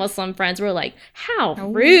non-Muslim friends were like, how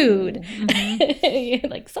rude.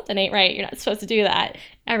 Like something ain't right. You're not supposed to do that.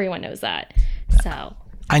 Everyone knows that. So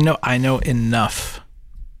I know enough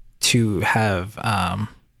to have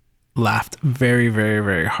laughed very, very,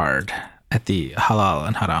 very hard at the halal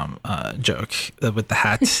and haram joke with the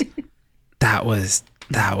hats. that was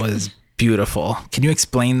beautiful. Can you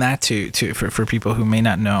explain that for people who may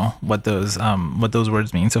not know what those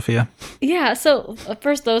words mean, Sophia? Yeah, so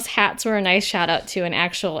first, those hats were a nice shout out to an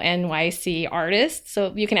actual NYC artist.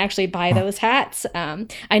 So you can actually buy those hats.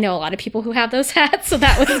 I know a lot of people who have those hats, so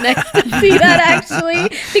that was nice to see that actually. I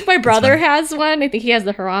think my brother has one. I think he has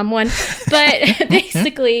the haram one. But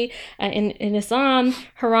basically, in Islam,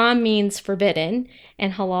 haram means forbidden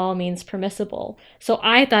and halal means permissible. So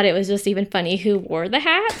I thought it was just even funny who wore the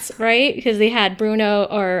hats, right? Because they had Bruno,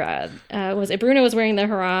 or Bruno was wearing the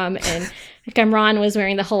haram and Kamran was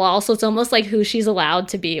wearing the halal. So it's almost like who she's allowed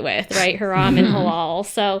to be with, right? Haram and halal.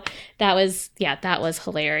 So that was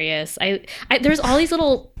hilarious. There's all these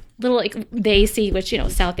little like desi, which,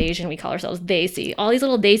 South Asian, we call ourselves desi. All these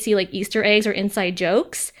little desi like Easter eggs or inside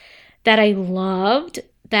jokes that I loved,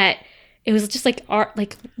 that it was just like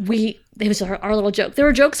it was our little joke. There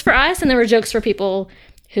were jokes for us and there were jokes for people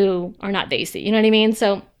who are not desi. You know what I mean?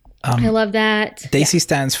 So I love that. Desi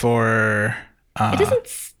stands for... it doesn't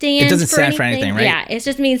stand for anything, right? Yeah, it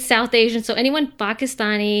just means South Asian. So anyone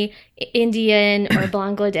Pakistani, Indian, or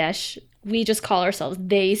Bangladesh, we just call ourselves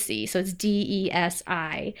Desi. So it's Desi. And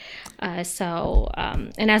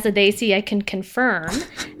as a Desi, I can confirm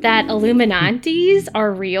that Illuminantes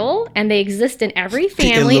are real and they exist in every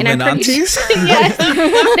family. The Illuminantes? Yes,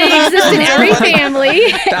 they exist in every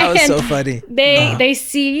family. That was so funny. They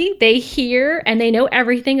see, they hear, and they know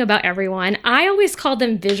everything about everyone. I always called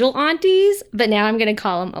them visual aunties, but now I'm going to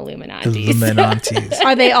call them Illuminantes. Illuminantes.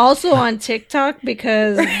 Are they also on TikTok?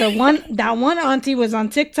 Because that one auntie was on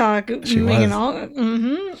TikTok. She was.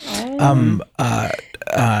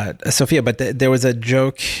 Sophia, but there was a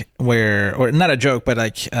joke or not a joke, but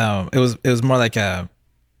like it was more like a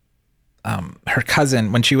her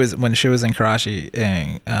cousin when she was in Karachi,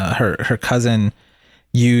 her cousin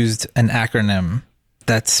used an acronym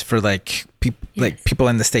that's for like people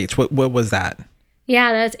in the States. What was that?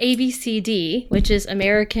 Yeah, that's ABCD, which is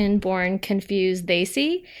American Born Confused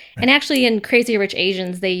Desi. And actually in Crazy Rich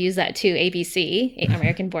Asians, they use that too, ABC,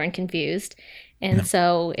 American Born Confused. And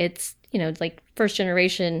so it's, like first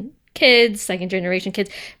generation kids, second generation kids,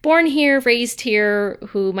 born here, raised here,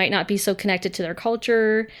 who might not be so connected to their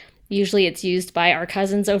culture. Usually it's used by our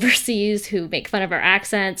cousins overseas who make fun of our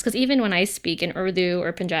accents. Because even when I speak in Urdu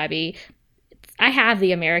or Punjabi, I have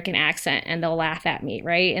the American accent and they'll laugh at me,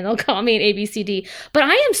 right? And they'll call me an ABCD. But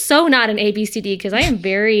I am so not an ABCD because I am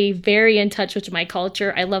very, very in touch with my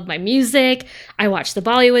culture. I love my music. I watch the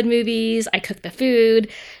Bollywood movies. I cook the food.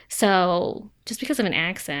 So just because of an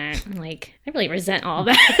accent, I really resent all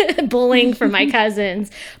that bullying from my cousins.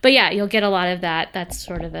 But yeah, you'll get a lot of that. That's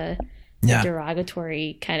sort of a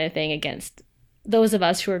derogatory kind of thing against those of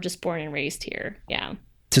us who are just born and raised here. Yeah.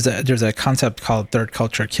 There's a concept called third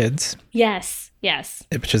culture kids. Yes.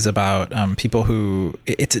 Which is about people who,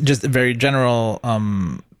 it's just very general,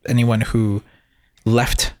 anyone who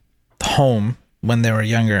left home when they were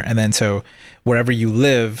younger. And then so wherever you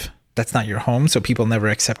live, that's not your home. So people never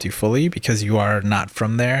accept you fully because you are not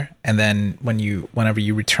from there. And then whenever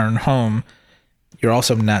you return home, you're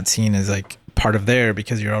also not seen as like part of there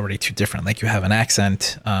because you're already too different. Like you have an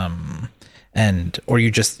accent, or you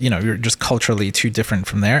just, you're just culturally too different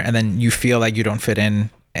from there. And then you feel like you don't fit in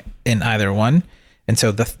either one. And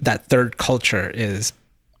so that third culture is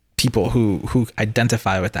people who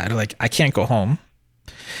identify with that. Like, I can't go home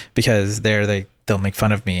because they'll make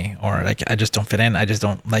fun of me, or like, I just don't fit in. I just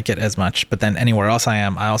don't like it as much. But then anywhere else I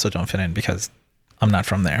am, I also don't fit in because I'm not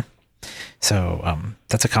from there. So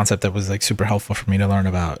that's a concept that was like super helpful for me to learn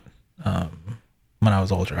about when I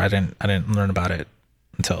was older. I didn't learn about it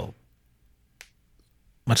until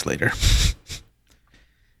much later.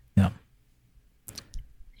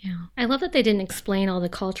 Yeah, I love that they didn't explain all the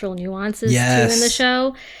cultural nuances too in the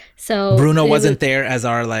show. So Bruno wasn't there as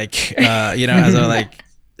our like, as our like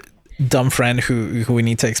dumb friend who we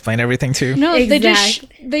need to explain everything to. No,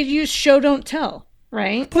 they use show don't tell,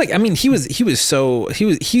 right? But like, I mean, he's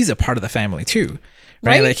a part of the family too,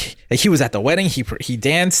 right? Like he was at the wedding, he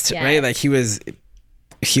danced, right? Like he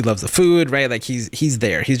loves the food, right? Like he's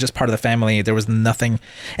there. He's just part of the family. There was nothing,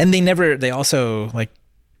 and they also like,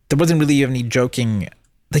 there wasn't really any joking.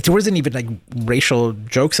 Like there wasn't even like racial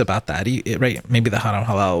jokes about that, right? Maybe the haram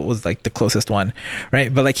halal was like the closest one,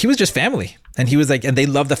 right? But like he was just family, and he was like, and they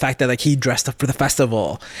loved the fact that like he dressed up for the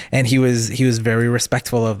festival, and he was very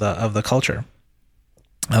respectful of the culture.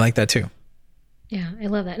 I like that too. Yeah, I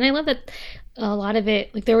love that, and I love that a lot of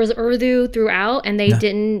it, like there was Urdu throughout, and they Yeah.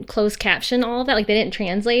 didn't close caption all of that, like they didn't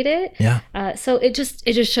translate it. Yeah. So it just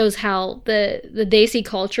shows how the Desi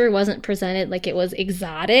culture wasn't presented like it was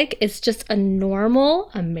exotic. It's just a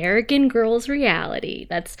normal American girl's reality.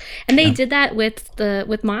 And they did that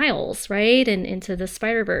with Miles, right? And Into the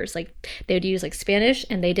Spider-Verse, like they would use like Spanish,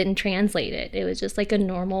 and they didn't translate it. It was just like a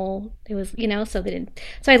normal. It was, so they didn't.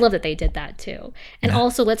 So I love that they did that too. And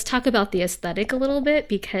also, let's talk about the aesthetic a little bit,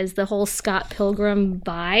 because the whole Scott Pilgrim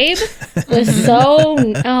vibe was so.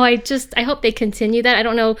 I hope they continue that. I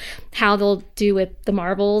don't know how they'll do with the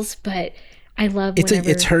Marvels, but I love It's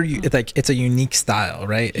a unique style,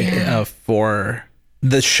 right? For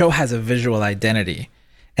the show has a visual identity,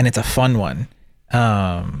 and it's a fun one.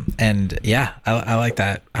 And yeah, I like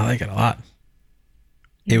that. I like it a lot.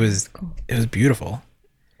 It was cool. It was beautiful.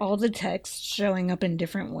 All the text showing up in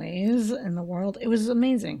different ways in the world. It was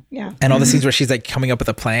amazing. Yeah. And all the scenes where she's like coming up with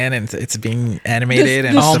a plan and it's being animated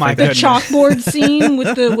and The stuff like that. chalkboard scene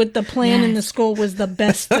with the plan in the school was the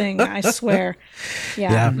best thing, I swear.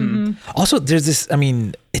 Yeah. Yeah. Also, there's this,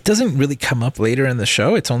 it doesn't really come up later in the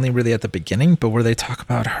show. It's only really at the beginning, but where they talk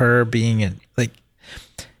about her being like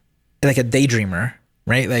a daydreamer,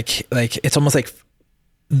 right? Like it's almost like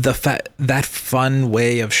that fun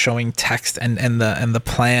way of showing text and the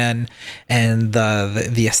plan and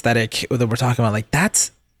the aesthetic that we're talking about, like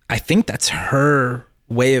I think that's her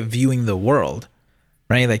way of viewing the world,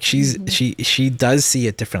 right? Like she does see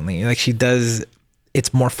it differently. Like she does,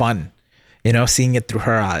 it's more fun, seeing it through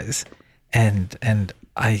her eyes, and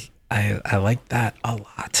I like that a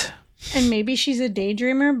lot. And maybe she's a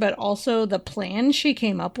daydreamer, but also the plan she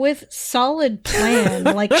came up with, solid plan.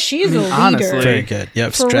 Like she's a leader. Honestly. Very good.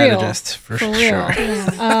 Yep, For strategist for real. sure.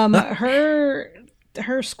 Yeah.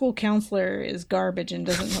 Her school counselor is garbage and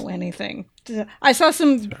doesn't know anything. I saw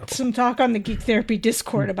some talk on the Geek Therapy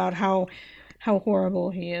Discord about how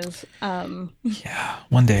horrible he is. Yeah,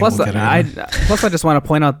 one day Plus, we'll get I him. just want to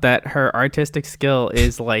point out that her artistic skill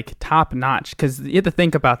is like top notch, because you have to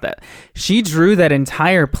think about that. She drew that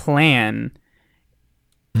entire plan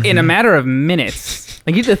in a matter of minutes.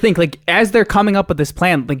 Like you have to think, like as they're coming up with this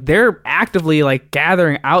plan, like they're actively like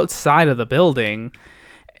gathering outside of the building,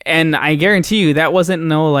 and I guarantee you that wasn't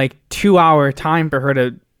no like 2-hour time for her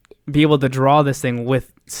to be able to draw this thing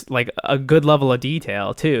with like a good level of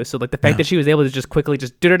detail too. So like the fact that she was able to just quickly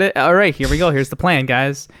just all right, here we go, here's the plan,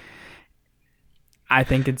 guys. I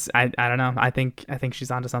think it's I don't know. I think she's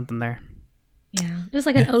onto something there. Yeah, it was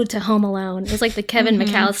like an ode to Home Alone. It was like the Kevin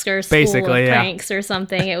McAllister school Basically, of yeah. pranks or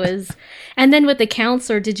something. It was, and then with the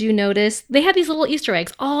counselor, did you notice they had these little Easter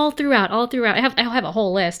eggs all throughout? I have a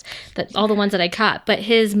whole list that all the ones that I caught. But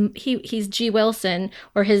he's G. Wilson,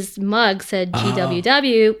 or his mug said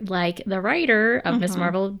GWW, like the writer of Miss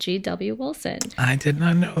Marvel, G.W. Wilson. I did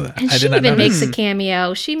not know that. And I she did not even notice. makes a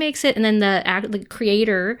cameo. She makes it, and then the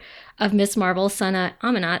creator of Miss Marvel, Sana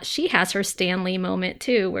Amanat, she has her Stan Lee moment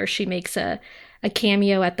too, where she makes a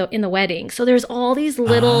cameo in the wedding. So there's all these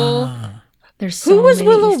little. There's so Who was many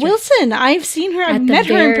Willow Easter- Wilson? I've seen her. I've met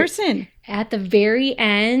her in person. At the very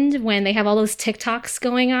end, when they have all those TikToks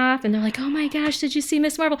going off, and they're like, "Oh my gosh, did you see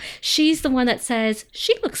Miss Marvel?" She's the one that says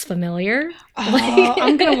she looks familiar. Oh,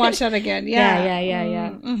 I'm gonna watch that again. Yeah.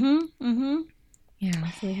 Yeah.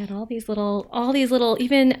 Yeah, so we had all these little,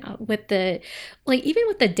 even with the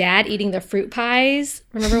dad eating the fruit pies.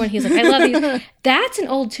 Remember when he's like, "I love these." That's an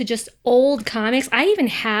ode to just old comics. I even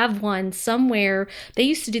have one somewhere. They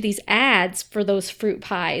used to do these ads for those fruit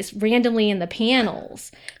pies randomly in the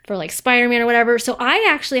panels for like Spider-Man or whatever. So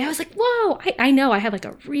I was like, "Whoa!" I know I have like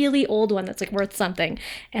a really old one that's like worth something.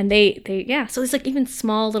 And so it's like even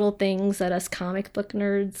small little things that us comic book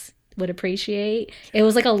nerds would appreciate. It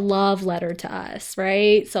was like a love letter to us,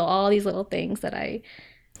 right? So all these little things that I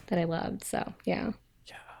loved. So yeah.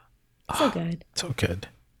 So good. So good.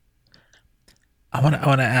 I want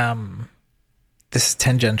to this is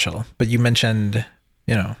tangential, but you mentioned,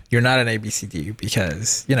 you're not an ABCD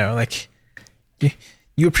because, like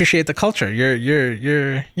you appreciate the culture.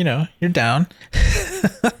 You're down.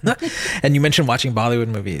 And you mentioned watching Bollywood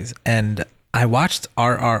movies, and I watched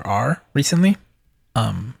RRR recently.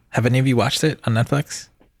 Have any of you watched it on Netflix?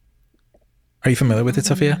 Are you familiar with it,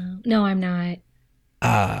 Sophia? No, I'm not.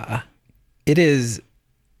 It is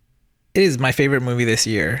my favorite movie this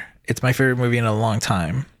year. It's my favorite movie in a long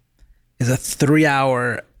time. It's a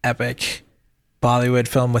 3-hour epic Bollywood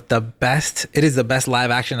film with it is the best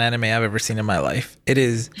live action anime I've ever seen in my life. It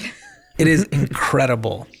is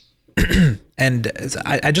incredible. And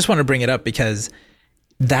I just want to bring it up because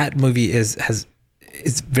that movie is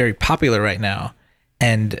very popular right now.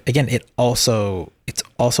 And again, it's also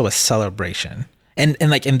a celebration. And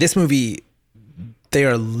like in this movie, they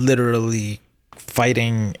are literally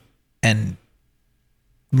fighting and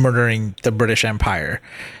murdering the British Empire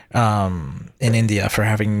in India for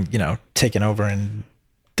having, taken over and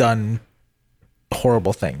done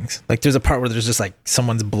horrible things. Like there's a part where there's just like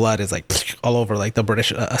someone's blood is like all over like the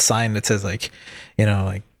British, a sign that says like,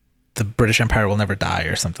 like the British Empire will never die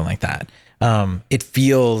or something like that. It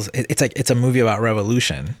feels, it's like, it's a movie about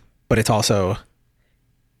revolution, but it's also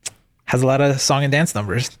has a lot of song and dance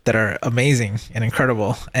numbers that are amazing and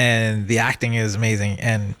incredible. And the acting is amazing.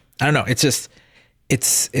 And I don't know, it's just,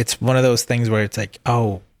 it's one of those things where it's like,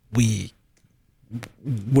 oh, we're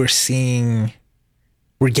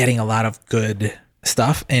getting a lot of good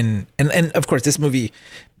stuff. And of course this movie,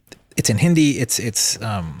 it's in Hindi, it's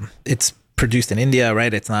produced in India,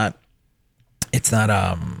 right? It's not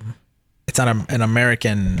an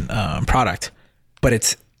American product, but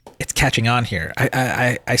it's catching on here.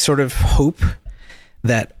 I sort of hope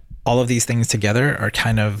that all of these things together are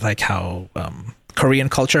kind of like how Korean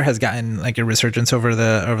culture has gotten like a resurgence over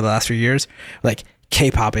the last few years. Like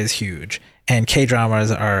K-pop is huge and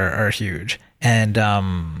K-dramas are huge. And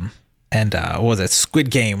what was it?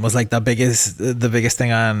 Squid Game was like the biggest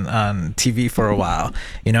thing on TV for a while.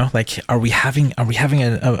 Like are we having a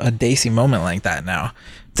Desi moment like that now?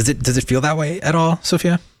 Does it feel that way at all,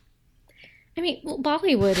 Sophia? I mean, well,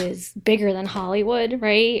 Bollywood is bigger than Hollywood,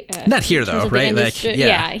 right? Not here though, right? Like here.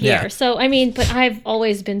 Yeah. So I mean, but I've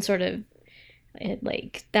always been sort of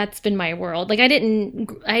like that's been my world. Like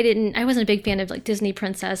I wasn't a big fan of like Disney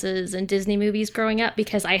princesses and Disney movies growing up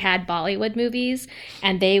because I had Bollywood movies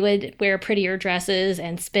and they would wear prettier dresses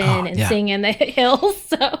and spin and sing in the hills.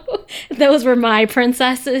 So those were my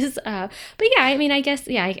princesses. But yeah, I mean, I guess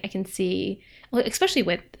I can see. Well, especially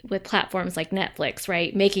with platforms like Netflix,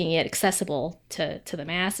 right, making it accessible to the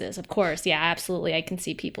masses. Of course, yeah, absolutely. I can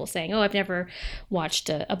see people saying, "Oh, I've never watched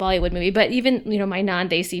a Bollywood movie," but even my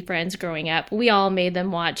non-Desi friends growing up, we all made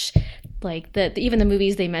them watch like even the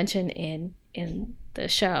movies they mention in the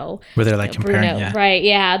show where they're like comparing, Bruno, right?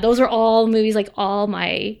 Yeah, those are all movies like all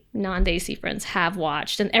my non-Desi friends have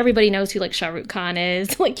watched, and everybody knows who like Shah Rukh Khan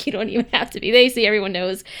is. Like you don't even have to be Desi; everyone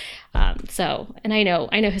knows. So, and I know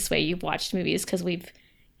Hisway, you've watched movies because you've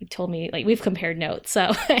told me like we've compared notes.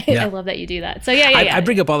 So I love that you do that. So yeah. I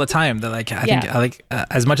bring up all the time that like I think I like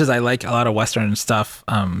as much as I like a lot of Western stuff.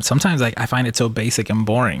 Sometimes like I find it so basic and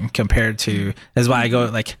boring compared to. That's why I go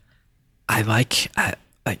like I like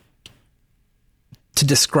to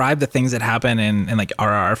describe the things that happen in like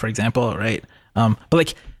RRR, for example, right? But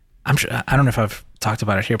like I'm sure I don't know if I've talked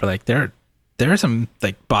about it here, but like there are some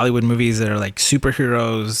like Bollywood movies that are like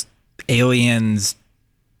superheroes, aliens,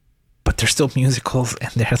 but they're still musicals and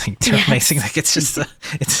they're amazing. Like it's just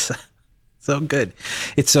it's so good.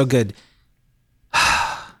 It's so good.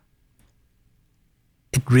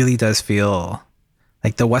 It really does feel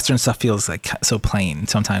like the Western stuff feels like so plain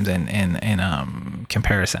sometimes in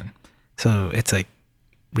comparison. So it's like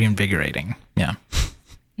reinvigorating. Yeah.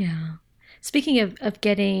 Yeah. Speaking of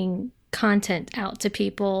getting content out to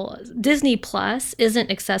people, Disney Plus isn't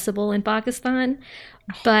accessible in Pakistan,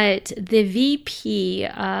 but the VP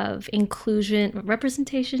of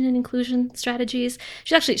representation and inclusion strategies,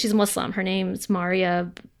 she's Muslim. Her name's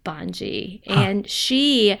Maria Banji, and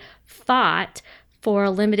she fought for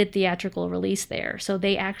a limited theatrical release there. So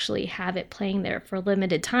they actually have it playing there for a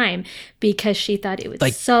limited time because she thought it was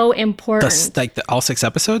like so important. All 6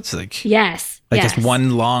 episodes? Yes. Just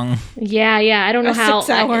one long. Yeah. I don't know how.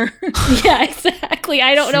 6 hour. Yeah, exactly.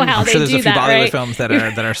 I don't know how they do that. I'm sure there's a few Bollywood films that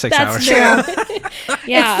are 6 hours. That's true.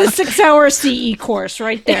 Yeah. It's the 6 hour CE course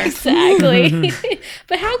right there. Exactly.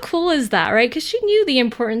 But how cool is that, right? Because she knew the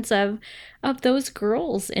importance of those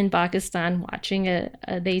girls in Pakistan watching a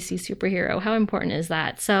Desi superhero. How important is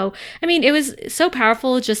that? So, I mean, it was so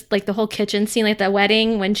powerful, just like the whole kitchen scene, like the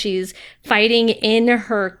wedding when she's fighting in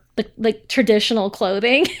her like traditional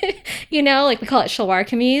clothing, like we call it shalwar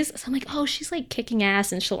kameez. So I'm like, oh, she's like kicking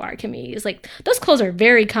ass in shalwar kameez. Like those clothes are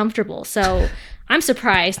very comfortable. So I'm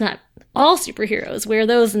surprised not all superheroes wear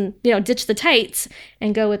those and ditch the tights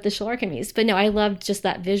and go with the shalwar kameez. But no, I loved just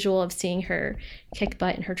that visual of seeing her kick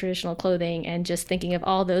butt in her traditional clothing and just thinking of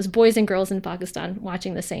all those boys and girls in Pakistan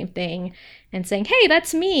watching the same thing and saying, hey,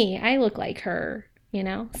 that's me, I look like her,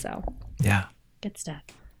 so yeah, good stuff.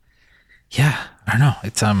 Yeah, I don't know,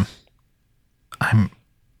 it's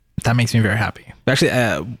that makes me very happy. Actually,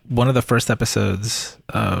 one of the first episodes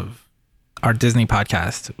of our Disney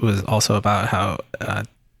podcast was also about how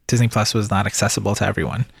Disney Plus was not accessible to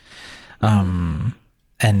everyone. And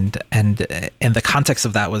the context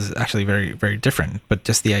of that was actually very, very different. But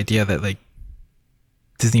just the idea that like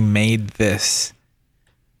Disney made this,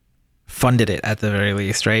 funded it at the very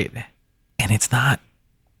least, right? and it's not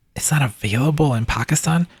available in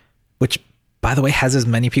Pakistan, which by the way has as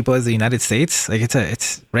many people as the United States. Like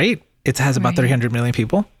it's right. It has about 300 million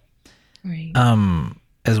people. Right.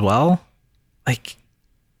 As well. Like,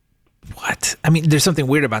 what? I mean, there's something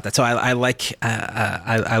weird about that. So I like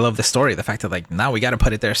I love the story. The fact that like now we got to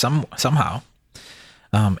put it there somehow.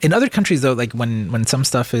 In other countries though, like when some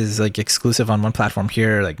stuff is like exclusive on one platform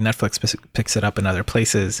here, like Netflix picks it up in other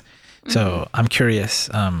places. So I'm curious,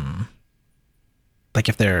 like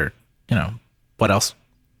if there,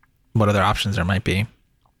 what other options there might be.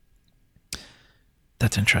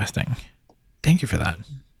 That's interesting. Thank you for that.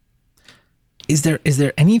 Is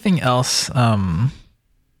there anything else that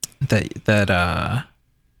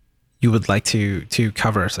you would like to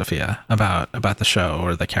cover, Sophia, about the show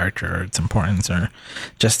or the character or its importance, or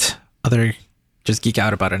just geek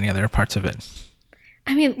out about any other parts of it?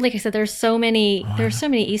 I mean, like I said, there's so many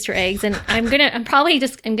Easter eggs, and I'm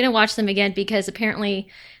gonna watch them again because apparently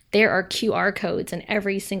there are QR codes in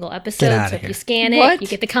every single episode. So if you scan it, you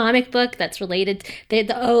get the comic book that's related,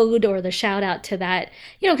 the ode or the shout out to that.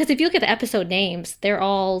 Because if you look at the episode names, they're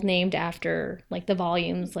all named after like the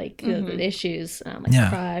volumes, like the issues, like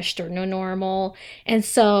Crushed or No Normal. And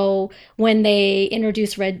so when they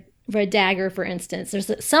introduce Red Dagger, for instance,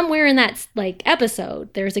 there's somewhere in that like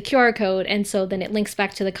episode there's a QR code, and so then it links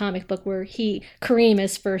back to the comic book where Kareem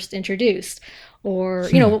is first introduced. Or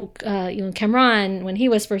Kamran, when he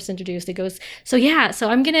was first introduced, it goes. So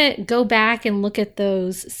I'm gonna go back and look at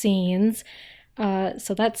those scenes.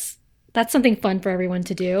 So that's something fun for everyone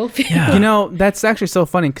to do. Yeah. That's actually so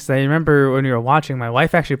funny because I remember when we were watching, my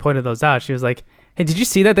wife actually pointed those out. She was like, "Hey, did you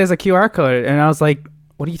see that? There's a QR code," and I was like,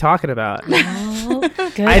 "What are you talking about?"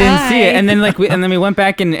 I didn't see it, and then we went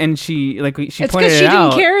back and she pointed it out. It's because she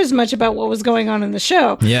didn't care as much about what was going on in the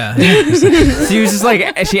show. Yeah, she was just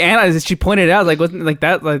like she analyzed it. She pointed it out wasn't like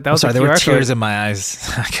that. Like that was. Sorry, there were tears in my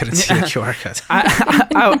eyes. I couldn't see the QR code.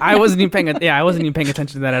 I wasn't even paying. I wasn't even paying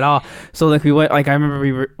attention to that at all. So like we went. Like I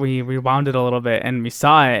remember we rewound it a little bit and we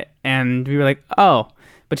saw it and we were like, oh.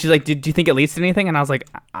 But she's like, do you think it leads to anything? And I was like,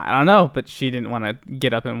 I don't know. But she didn't want to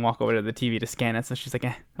get up and walk over to the TV to scan it. So she's like,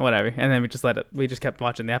 whatever. And then we just let it. We just kept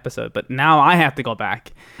watching the episode. But now I have to go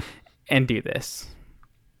back and do this.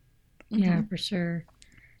 Yeah, for sure.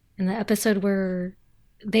 In the episode where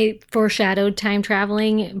they foreshadowed time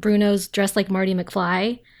traveling, Bruno's dressed like Marty McFly. I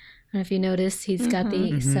don't know if you noticed. He's got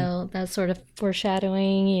so that's sort of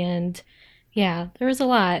foreshadowing. And yeah, there was a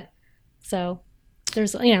lot. So...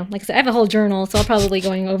 there's, like I said, I have a whole journal, so I'll probably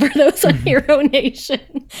going over those on Hero Nation.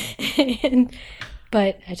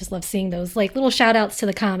 But I just love seeing those like little shout outs to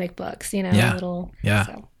the comic books, Yeah.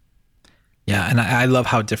 So. Yeah, and I love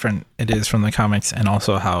how different it is from the comics, and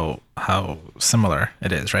also how similar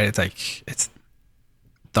it is, right? It's like it's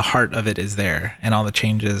the heart of it is there, and all the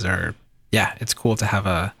changes are. Yeah, it's cool to have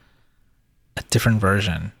a different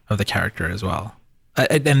version of the character as well,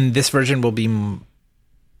 and this version will be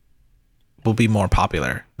more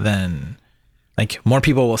popular than, like, more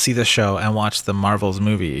people will see the show and watch the Marvels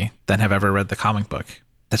movie than have ever read the comic book.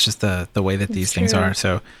 That's just the way that these things are.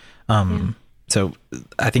 So, so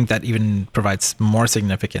I think that even provides more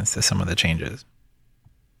significance to some of the changes.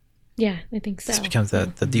 Yeah, I think so. This becomes the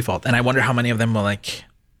default. And I wonder how many of them will, like,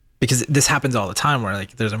 because this happens all the time where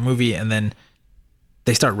like there's a movie and then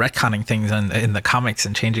they start retconning things in the comics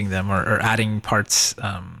and changing them or adding parts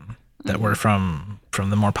that were from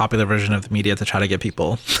the more popular version of the media to try to get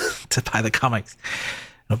people to buy the comics.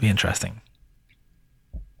 It'll be interesting.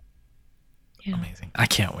 Yeah. Amazing. I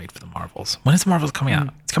can't wait for the Marvels. When is the Marvels coming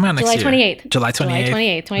out? It's coming out next July year. 28th. July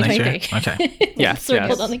 28th. 2023. Okay. Yeah.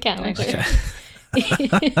 Circled on the calendar.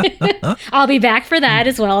 Okay. I'll be back for that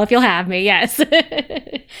as well if you'll have me. Yes.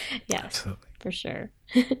 Yes. Absolutely. For sure.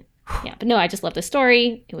 Yeah, but no, I just love the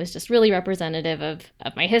story. It was just really representative of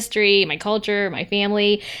my history, my culture, my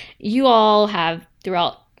family. You all have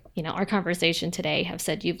throughout, our conversation today have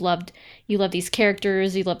said you love these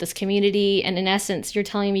characters, you love this community, and in essence, you're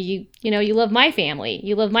telling me you love my family,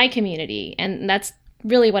 you love my community, and that's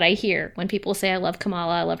really what I hear when people say I love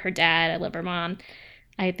Kamala, I love her dad, I love her mom.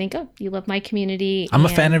 I think, oh, you love my community. I'm a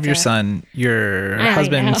fan of your son, your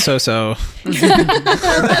husband, So.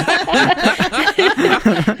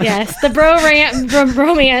 Yes, the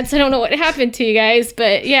bromance. I don't know what happened to you guys,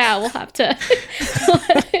 but yeah, we'll have to.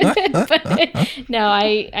 But no,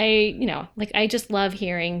 I just love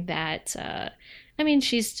hearing that.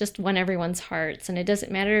 She's just won everyone's hearts, and it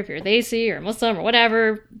doesn't matter if you're Desi or Muslim or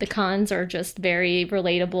whatever. The Khans are just very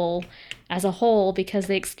relatable as a whole because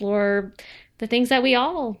they explore the things that we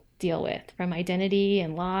all deal with, from identity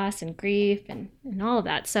and loss and grief and all of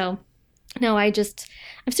that. So no, I'm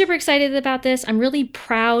super excited about this. I'm really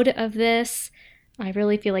proud of this. I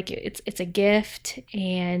really feel like it's a gift,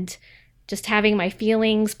 and just having my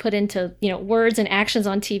feelings put into, words and actions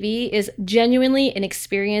on TV is genuinely an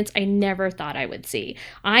experience I never thought I would see.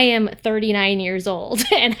 I am 39 years old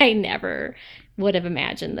and I never would have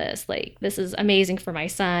imagined this. Like, this is amazing for my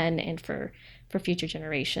son and for future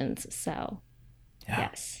generations. So,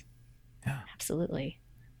 yes. Yeah. Absolutely.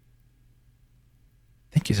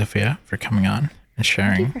 Thank you, Sophia, for coming on and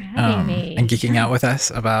sharing. Thank you for having me. And geeking out with us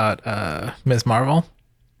about Ms. Marvel.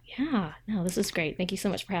 Yeah, no, this is great. Thank you so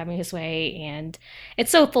much for having me this way. And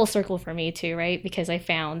it's so full circle for me too, right? Because I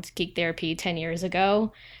found Geek Therapy 10 years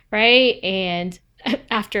ago, right? And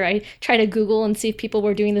after I tried to Google and see if people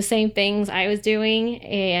were doing the same things I was doing,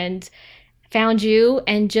 and found you,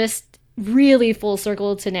 and just really full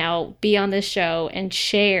circle to now be on this show and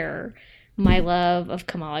share my love of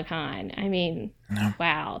Kamala Khan. I mean,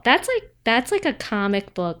 wow. That's like a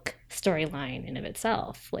comic book storyline in of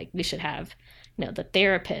itself. Like, we should have the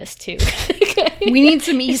therapist too. We need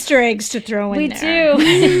some Easter eggs to throw in there. We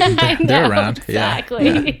do. They're around.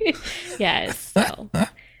 Exactly. Yeah. Yes. So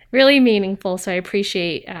really meaningful. So I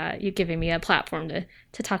appreciate you giving me a platform to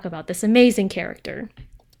talk about this amazing character.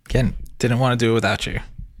 Again, didn't want to do it without you.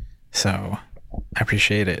 So I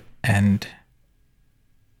appreciate it. And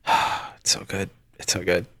it's so good. It's so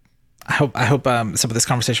good. I hope some of this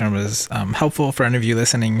conversation was helpful for any of you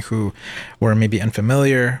listening who were maybe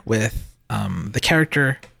unfamiliar with the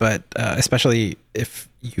character, but especially if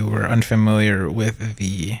you were unfamiliar with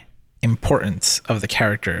the importance of the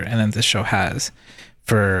character and that this show has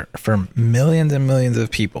for millions and millions of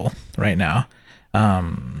people right now,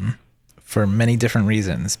 for many different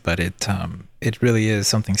reasons. But it really is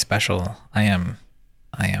something special. I am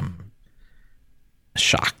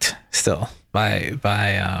shocked still by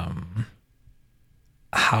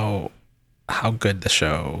how good the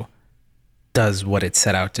show does what it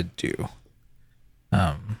set out to do.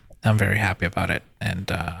 I'm very happy about it, and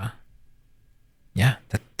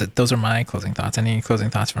those are my closing thoughts. Any closing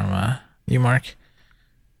thoughts from you, Mark?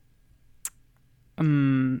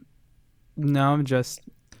 No, just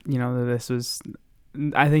this was.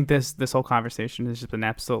 I think this whole conversation has just been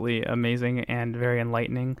absolutely amazing and very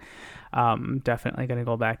enlightening. Definitely going to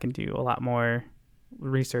go back and do a lot more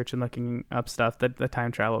research and looking up stuff. That the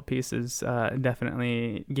time travel piece is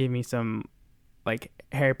definitely gave me some like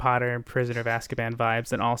Harry Potter and Prisoner of Azkaban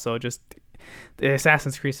vibes, and also just the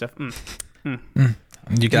Assassin's Creed stuff. You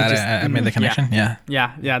got it. I made the connection. Yeah.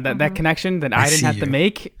 That connection that I didn't have to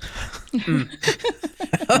make.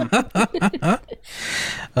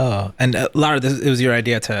 Oh, and Lara, it was your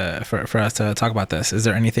idea for us to talk about this. Is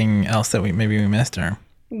there anything else that we missed, or?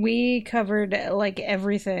 We covered like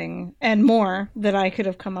everything and more that I could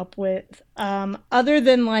have come up with. Other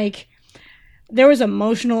than like, there was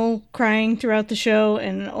emotional crying throughout the show,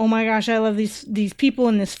 and oh my gosh, I love these people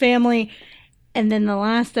in this family. And then the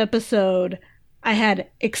last episode, I had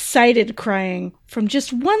excited crying from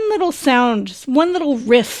just one little sound, just one little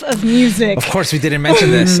riff of music. Of course, we didn't mention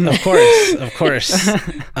this. Of course.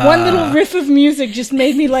 One little riff of music just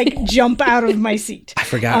made me like jump out of my seat. I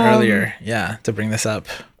forgot earlier, to bring this up.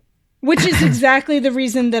 Which is exactly the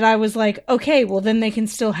reason that I was like, okay, well then they can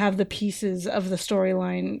still have the pieces of the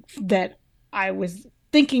storyline that I was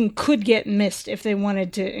thinking could get missed if they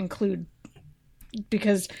wanted to include.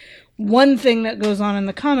 Because one thing that goes on in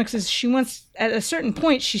the comics is she wants, at a certain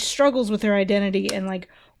point, she struggles with her identity and like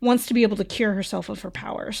wants to be able to cure herself of her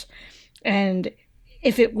powers. And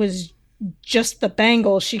if it was just the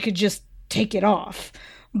bangle, she could just take it off.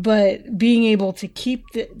 But being able to keep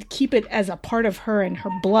it as a part of her and her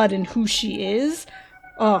blood and who she is,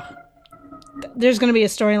 there's going to be a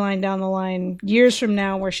storyline down the line years from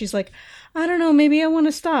now where she's like, I don't know, maybe I want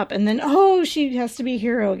to stop. And then, she has to be a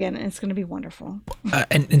hero again. And it's going to be wonderful.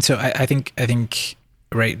 And so I think,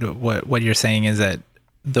 right, what you're saying is that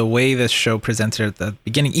the way this show presents her at the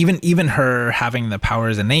beginning, even her having the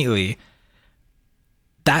powers innately,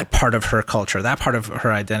 that part of her culture, that part of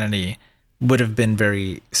her identity would have been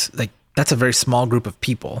very, like, that's a very small group of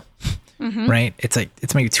people. Mm-hmm. Right? It's like,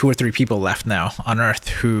 it's maybe 2 or 3 people left now on Earth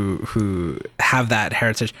who have that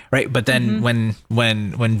heritage, right? But then when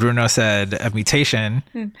Bruno said a mutation,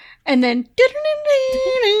 and then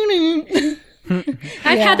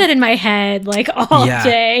I've had that in my head like all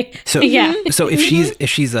day. So so if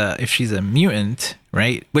she's a mutant,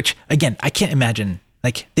 right? Which again, I can't imagine,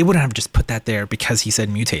 like, they wouldn't have just put that there because he said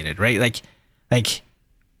mutated, right? Like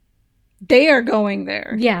they are going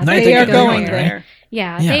there. Yeah, they are going there. Right?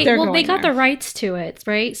 Yeah, they got the rights to it,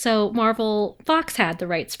 right? So Fox had the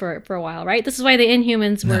rights for a while, right? This is why the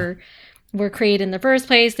Inhumans were were created in the first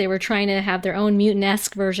place. They were trying to have their own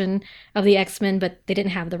mutant-esque version of the X-Men, but they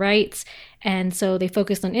didn't have the rights. And so they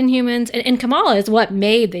focused on Inhumans. And Kamala is what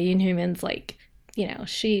made the Inhumans, like, you know,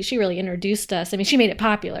 she really introduced us. I mean, she made it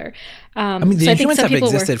popular. I mean, the Inhumans have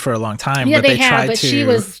existed for a long time, but they tried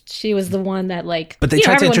to. She was the one that, like. But they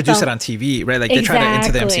tried to introduce it on TV, right? Like they tried to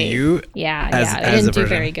into the MCU. It didn't do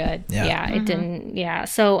very good. It didn't. Yeah,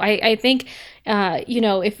 so I think, you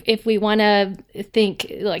know, if we want to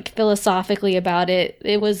think like philosophically about it,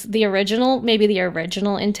 it was the original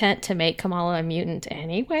intent to make Kamala a mutant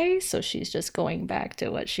anyway. So she's just going back to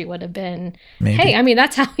what she would have been. Maybe. Hey, I mean,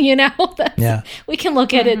 that's how, you know. We can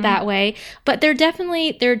look at it that way. But they're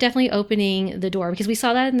definitely opening the door, because we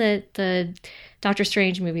saw that in the Doctor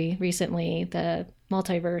Strange movie recently, the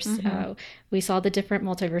multiverse. We saw the different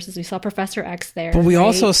multiverses. We saw Professor X there, but we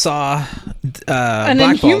also saw an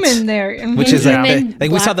Black Inhuman Bolt, there, which is like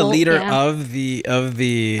we saw the leader of the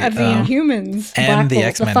Inhumans and Black the Bolt,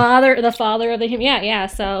 X-Men, the father of the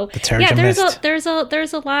So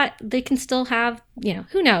there's a lot they can still have. You know,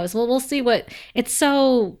 who knows? We'll see what it's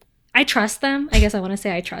so. I trust them. I guess I want to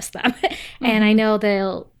say I trust them. And I know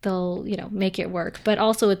they'll, you know, make it work. But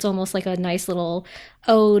also it's almost like a nice little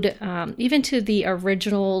ode, even to the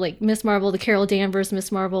original, like Miss Marvel, the Carol Danvers Miss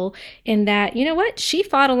Marvel, in that, you know what? She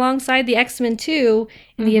fought alongside the X-Men too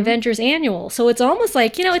in the Avengers Annual. So it's almost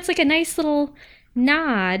like, you know, it's like a nice little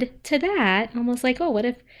nod to that. Almost like, oh, what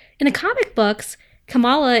if in the comic books,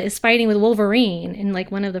 Kamala is fighting with Wolverine in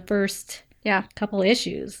like one of the first couple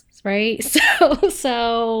issues. Right?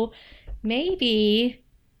 So maybe,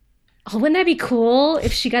 wouldn't that be cool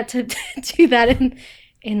if she got to do that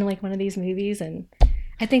in like one of these movies? And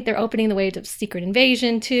I think they're opening the way to Secret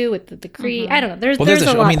Invasion too with the Kree. I don't know. There's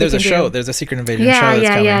a lot. I mean, there's a show. There's a Secret Invasion show that's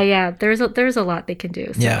coming. Yeah. There's a lot they can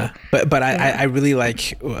do. So. Yeah, but I really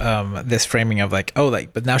like this framing of like, oh,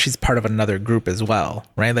 like, but now she's part of another group as well,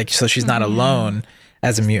 right? Like, so she's not alone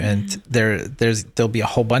as a mutant. There'll be a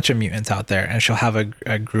whole bunch of mutants out there, and she'll have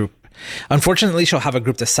a group. Unfortunately, she'll have a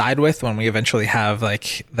group to side with when we eventually have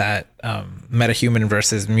like that metahuman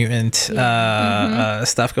versus mutant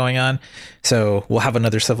stuff going on. So we'll have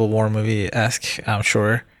another Civil War movie-esque, I'm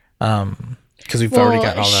sure, because we've already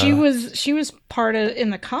got all the. She was part of in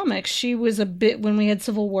the comics. She was a bit when we had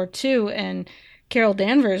Civil War 2, and Carol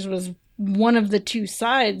Danvers was one of the two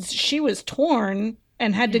sides. She was torn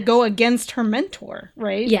and had to go against her mentor,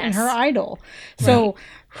 right? Yes. And her idol. So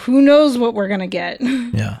who knows what we're gonna get?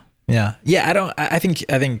 Yeah. I think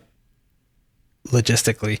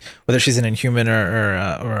logistically, whether she's an Inhuman or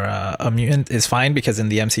a mutant is fine, because in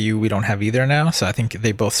the MCU we don't have either now. So I think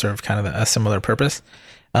they both serve kind of a similar purpose.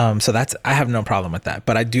 So I have no problem with that.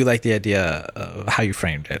 But I do like the idea of how you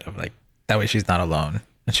framed it, of like that way she's not alone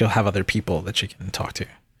and she'll have other people that she can talk to.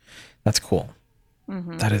 That's cool.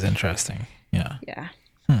 That is interesting. Yeah. Yeah.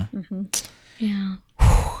 Yeah.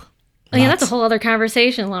 Oh, yeah, that's a whole other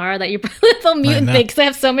conversation, Laura, that you the mutant thing, because I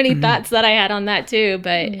have so many thoughts that I had on that too.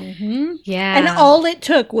 But yeah. And all it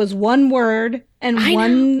took was one word and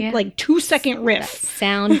like 2-second riff.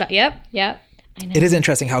 Sound. But yep. I know. It is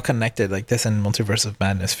interesting how connected like this and Multiverse of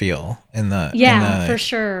Madness feel in the for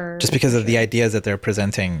sure. Just because of the ideas that they're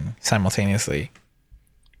presenting simultaneously.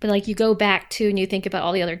 But like you go back to and you think about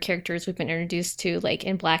all the other characters we've been introduced to, like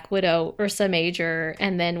in Black Widow, Ursa Major,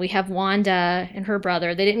 and then we have Wanda and her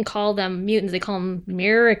brother. They didn't call them mutants, they call them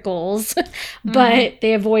miracles, but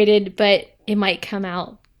they avoided, but it might come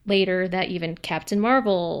out later that even Captain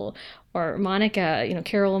Marvel or Monica, you know,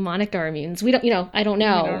 Carol and Monica are mutants. We don't, you know, I don't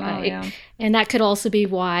know. And that could also be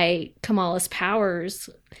why Kamala's powers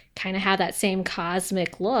kind of have that same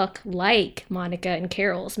cosmic look like Monica and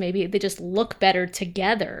Carol's. Maybe they just look better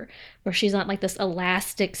together, where she's not like this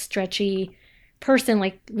elastic, stretchy person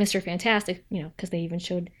like Mr. Fantastic, you know, because they even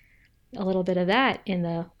showed a little bit of that in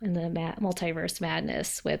the Multiverse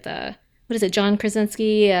Madness with what is it, John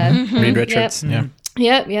Krasinski, Reed Richards.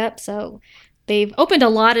 Yep. So they've opened a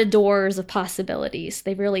lot of doors of possibilities.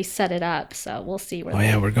 They've really set it up. So we'll see where.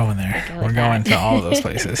 We're going there. We're going to all of those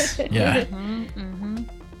places. Yeah.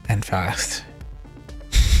 And fast.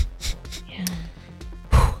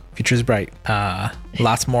 Future's bright.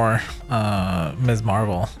 Lots more Ms.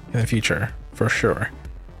 Marvel in the future for sure.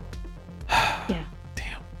 Yeah.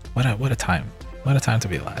 Damn. What a time. What a time to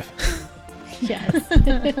be alive. Yes. All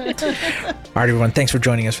right, everyone. Thanks for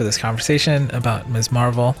joining us for this conversation about Ms.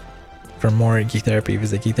 Marvel. For more Geek Therapy,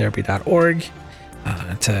 visit geektherapy.org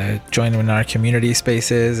to join in our community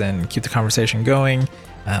spaces and keep the conversation going.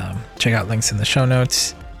 Check out links in the show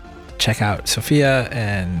notes. Check out Sophia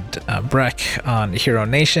and Breck on Hero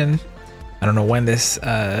Nation. I don't know when this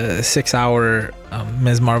 6-hour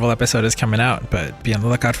Ms. Marvel episode is coming out, but be on the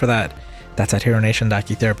lookout for that. That's at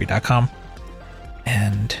heronation.geektherapy.com.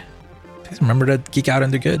 And please remember to geek out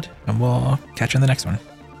and do good. And we'll catch you in the next one.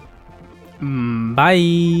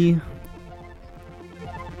 Bye.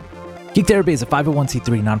 Geek Therapy is a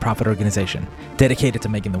 501c3 nonprofit organization dedicated to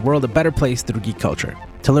making the world a better place through geek culture.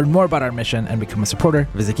 To learn more about our mission and become a supporter,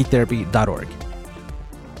 visit geektherapy.org.